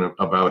within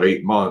about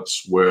 8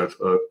 months with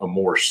a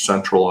more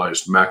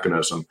centralized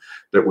mechanism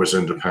that was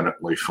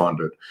independently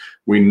funded.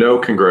 We know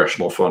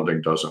congressional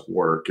funding doesn't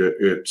work.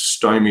 It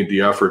stymied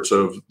the efforts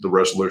of the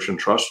Resolution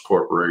Trust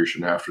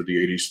Corporation after the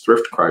 80s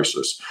thrift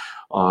crisis,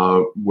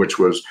 which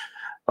was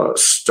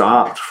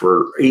stopped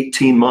for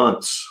 18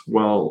 months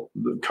while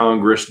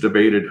Congress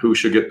debated who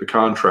should get the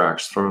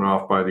contracts thrown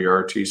off by the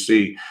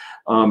RTC.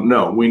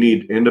 No, we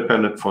need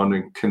independent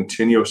funding,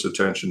 continuous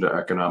attention to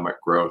economic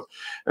growth,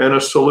 and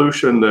a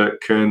solution that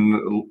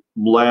can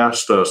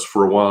last us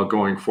for a while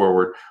going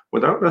forward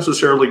without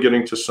necessarily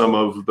getting to some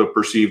of the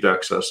perceived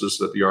excesses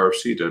that the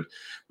RFC did,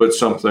 but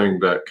something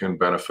that can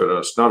benefit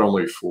us not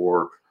only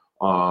for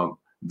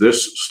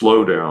this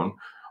slowdown,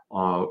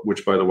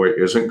 which, by the way,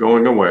 isn't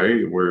going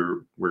away.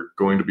 We're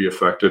going to be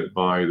affected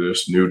by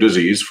this new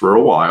disease for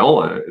a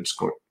while.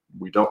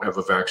 We don't have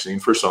a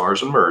vaccine for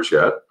SARS and MERS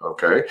yet.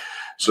 Okay,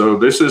 so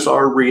this is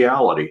our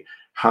reality.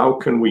 How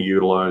can we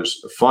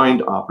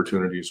find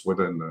opportunities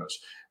within this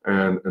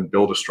and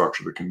build a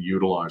structure that can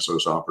utilize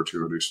those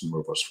opportunities and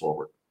move us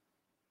forward?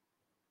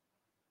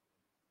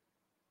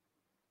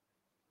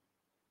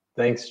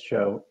 Thanks,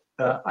 Joe.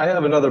 I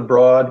have another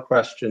broad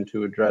question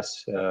to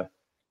address to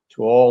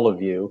all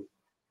of you.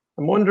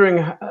 I'm wondering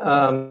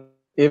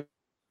if you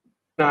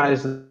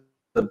recognize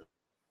the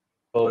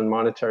fiscal and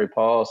monetary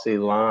policy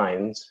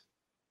lines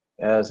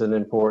as an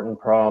important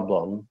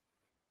problem.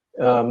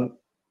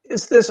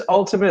 Is this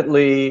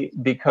ultimately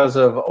because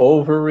of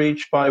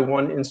overreach by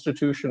one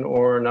institution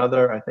or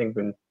another? I think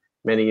in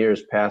many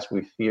years past,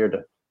 we feared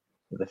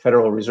the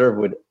Federal Reserve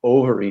would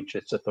overreach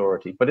its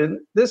authority. But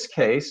in this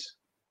case,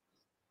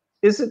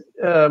 is it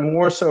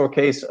more so a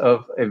case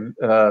of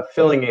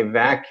filling a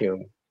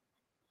vacuum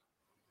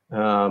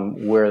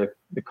where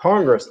the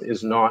Congress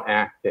is not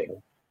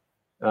acting?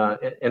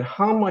 And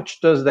how much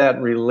does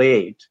that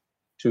relate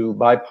to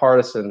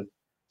bipartisan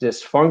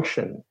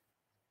dysfunction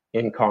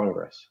in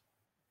Congress.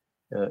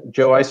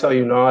 Joe, I saw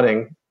you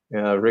nodding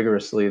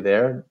rigorously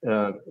there.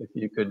 If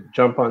you could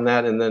jump on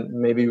that, and then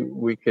maybe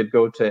we could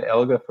go to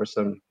Elga for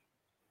some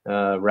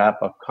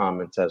wrap-up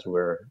comments as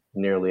we're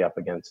nearly up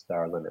against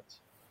our limits.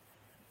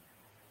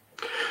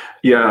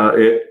 Yeah,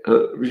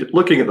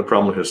 looking at the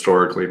problem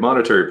historically,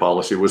 monetary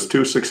policy was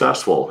too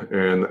successful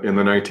in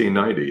the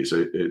 1990s.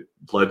 It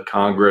led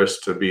Congress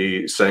to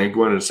be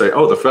sanguine and say,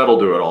 "Oh, the Fed will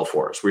do it all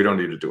for us. We don't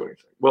need to do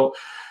anything." Well,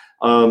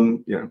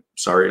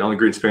 sorry, Alan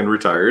Greenspan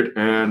retired,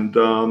 and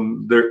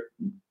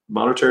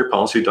monetary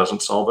policy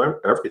doesn't solve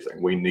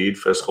everything. We need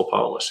fiscal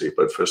policy,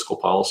 but fiscal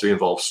policy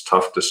involves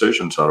tough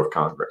decisions out of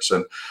Congress,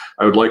 and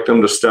I would like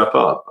them to step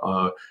up.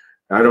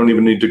 I don't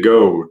even need to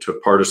go to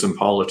partisan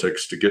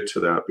politics to get to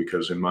that,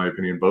 because in my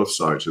opinion, both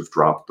sides have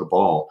dropped the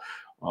ball.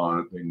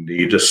 They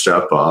need to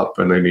step up,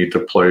 and they need to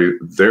play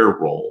their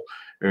role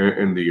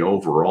in the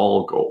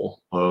overall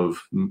goal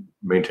of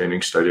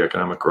maintaining steady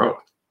economic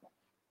growth.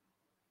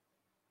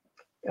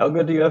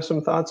 Elga, do you have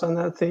some thoughts on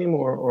that theme,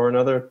 or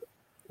another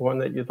one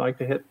that you'd like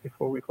to hit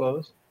before we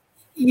close?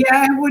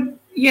 Yeah, I would.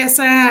 Yes,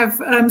 I have.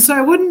 So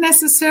I wouldn't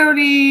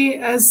necessarily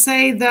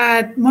say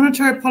that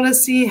monetary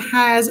policy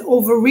has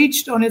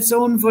overreached on its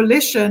own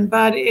volition,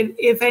 but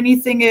if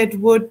anything,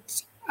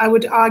 I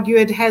would argue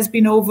it has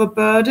been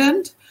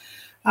overburdened.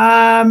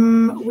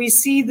 We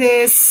see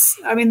this,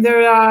 I mean,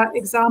 there are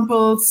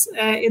examples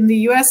in the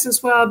US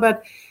as well,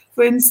 but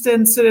for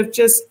instance, sort of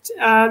just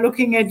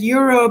looking at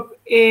Europe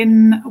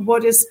in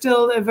what is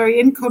still a very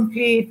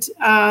incomplete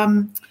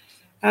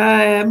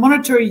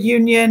monetary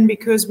union,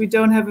 because we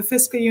don't have a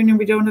fiscal union,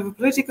 we don't have a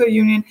political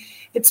union,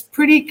 it's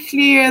pretty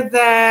clear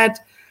that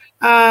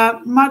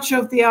much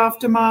of the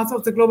aftermath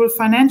of the global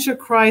financial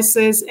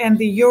crisis and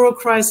the euro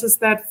crisis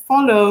that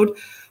followed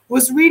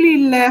was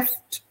really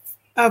left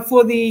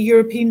for the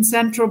European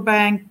Central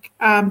Bank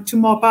to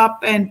mop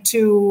up and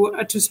to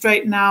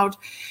straighten out.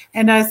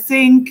 And I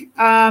think,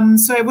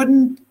 so I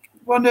wouldn't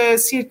want to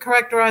see it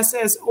characterized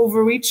as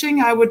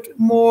overreaching. I would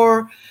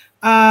more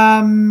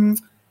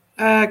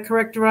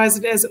characterize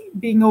it as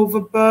being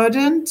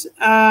overburdened,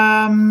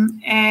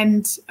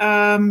 and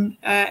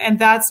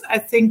that's, I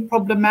think,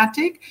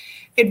 problematic.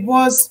 It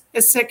was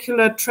a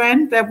secular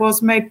trend that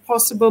was made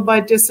possible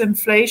by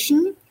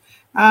disinflation,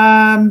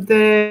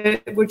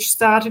 which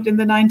started in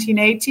the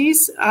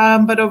 1980s,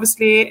 but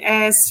obviously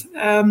as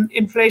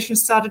inflation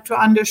started to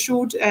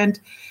undershoot and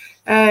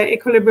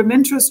equilibrium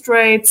interest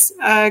rates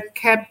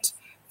kept,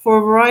 for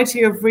a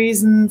variety of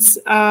reasons,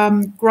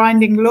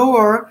 grinding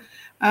lower,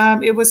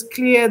 it was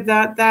clear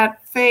that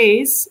that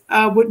phase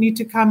would need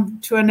to come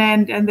to an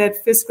end, and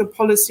that fiscal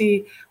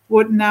policy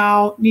would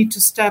now need to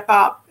step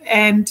up.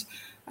 And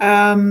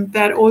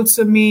that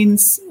also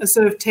means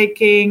sort of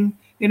taking,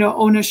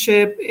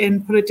 ownership in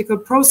political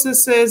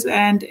processes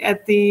and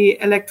at the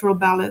electoral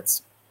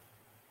ballots.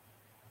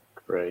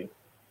 Great.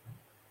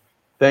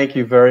 Thank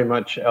you very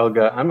much,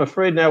 Elga. I'm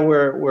afraid now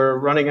we're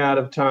running out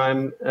of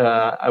time.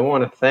 I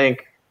want to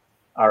thank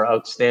our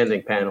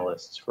outstanding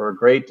panelists for a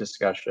great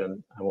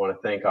discussion. I want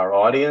to thank our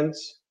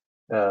audience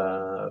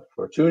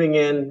for tuning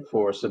in,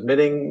 for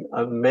submitting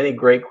many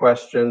great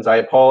questions. I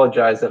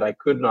apologize that I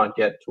could not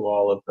get to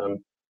all of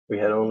them. We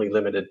had only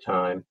limited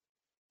time.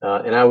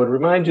 And I would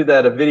remind you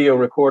that a video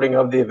recording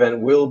of the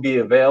event will be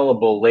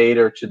available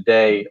later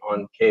today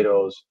on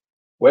Cato's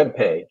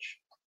webpage.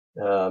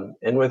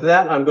 And with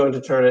that, I'm going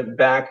to turn it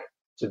back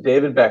to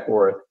David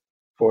Beckworth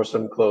for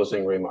some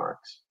closing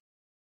remarks.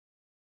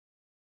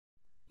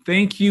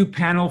 Thank you,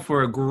 panel,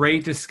 for a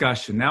great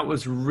discussion. That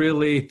was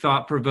really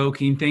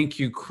thought-provoking. Thank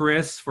you,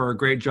 Chris, for a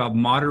great job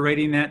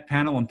moderating that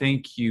panel. And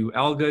thank you,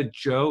 Elga,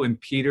 Joe,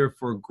 and Peter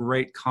for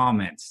great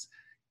comments.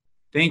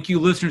 Thank you,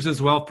 listeners,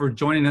 as well, for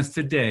joining us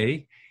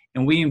today.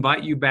 And we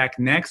invite you back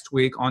next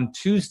week on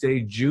Tuesday,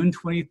 June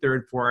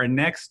 23rd, for our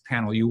next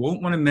panel. You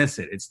won't want to miss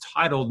it. It's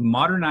titled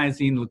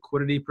Modernizing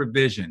Liquidity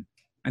Provision.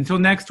 Until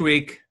next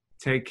week,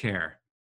 take care.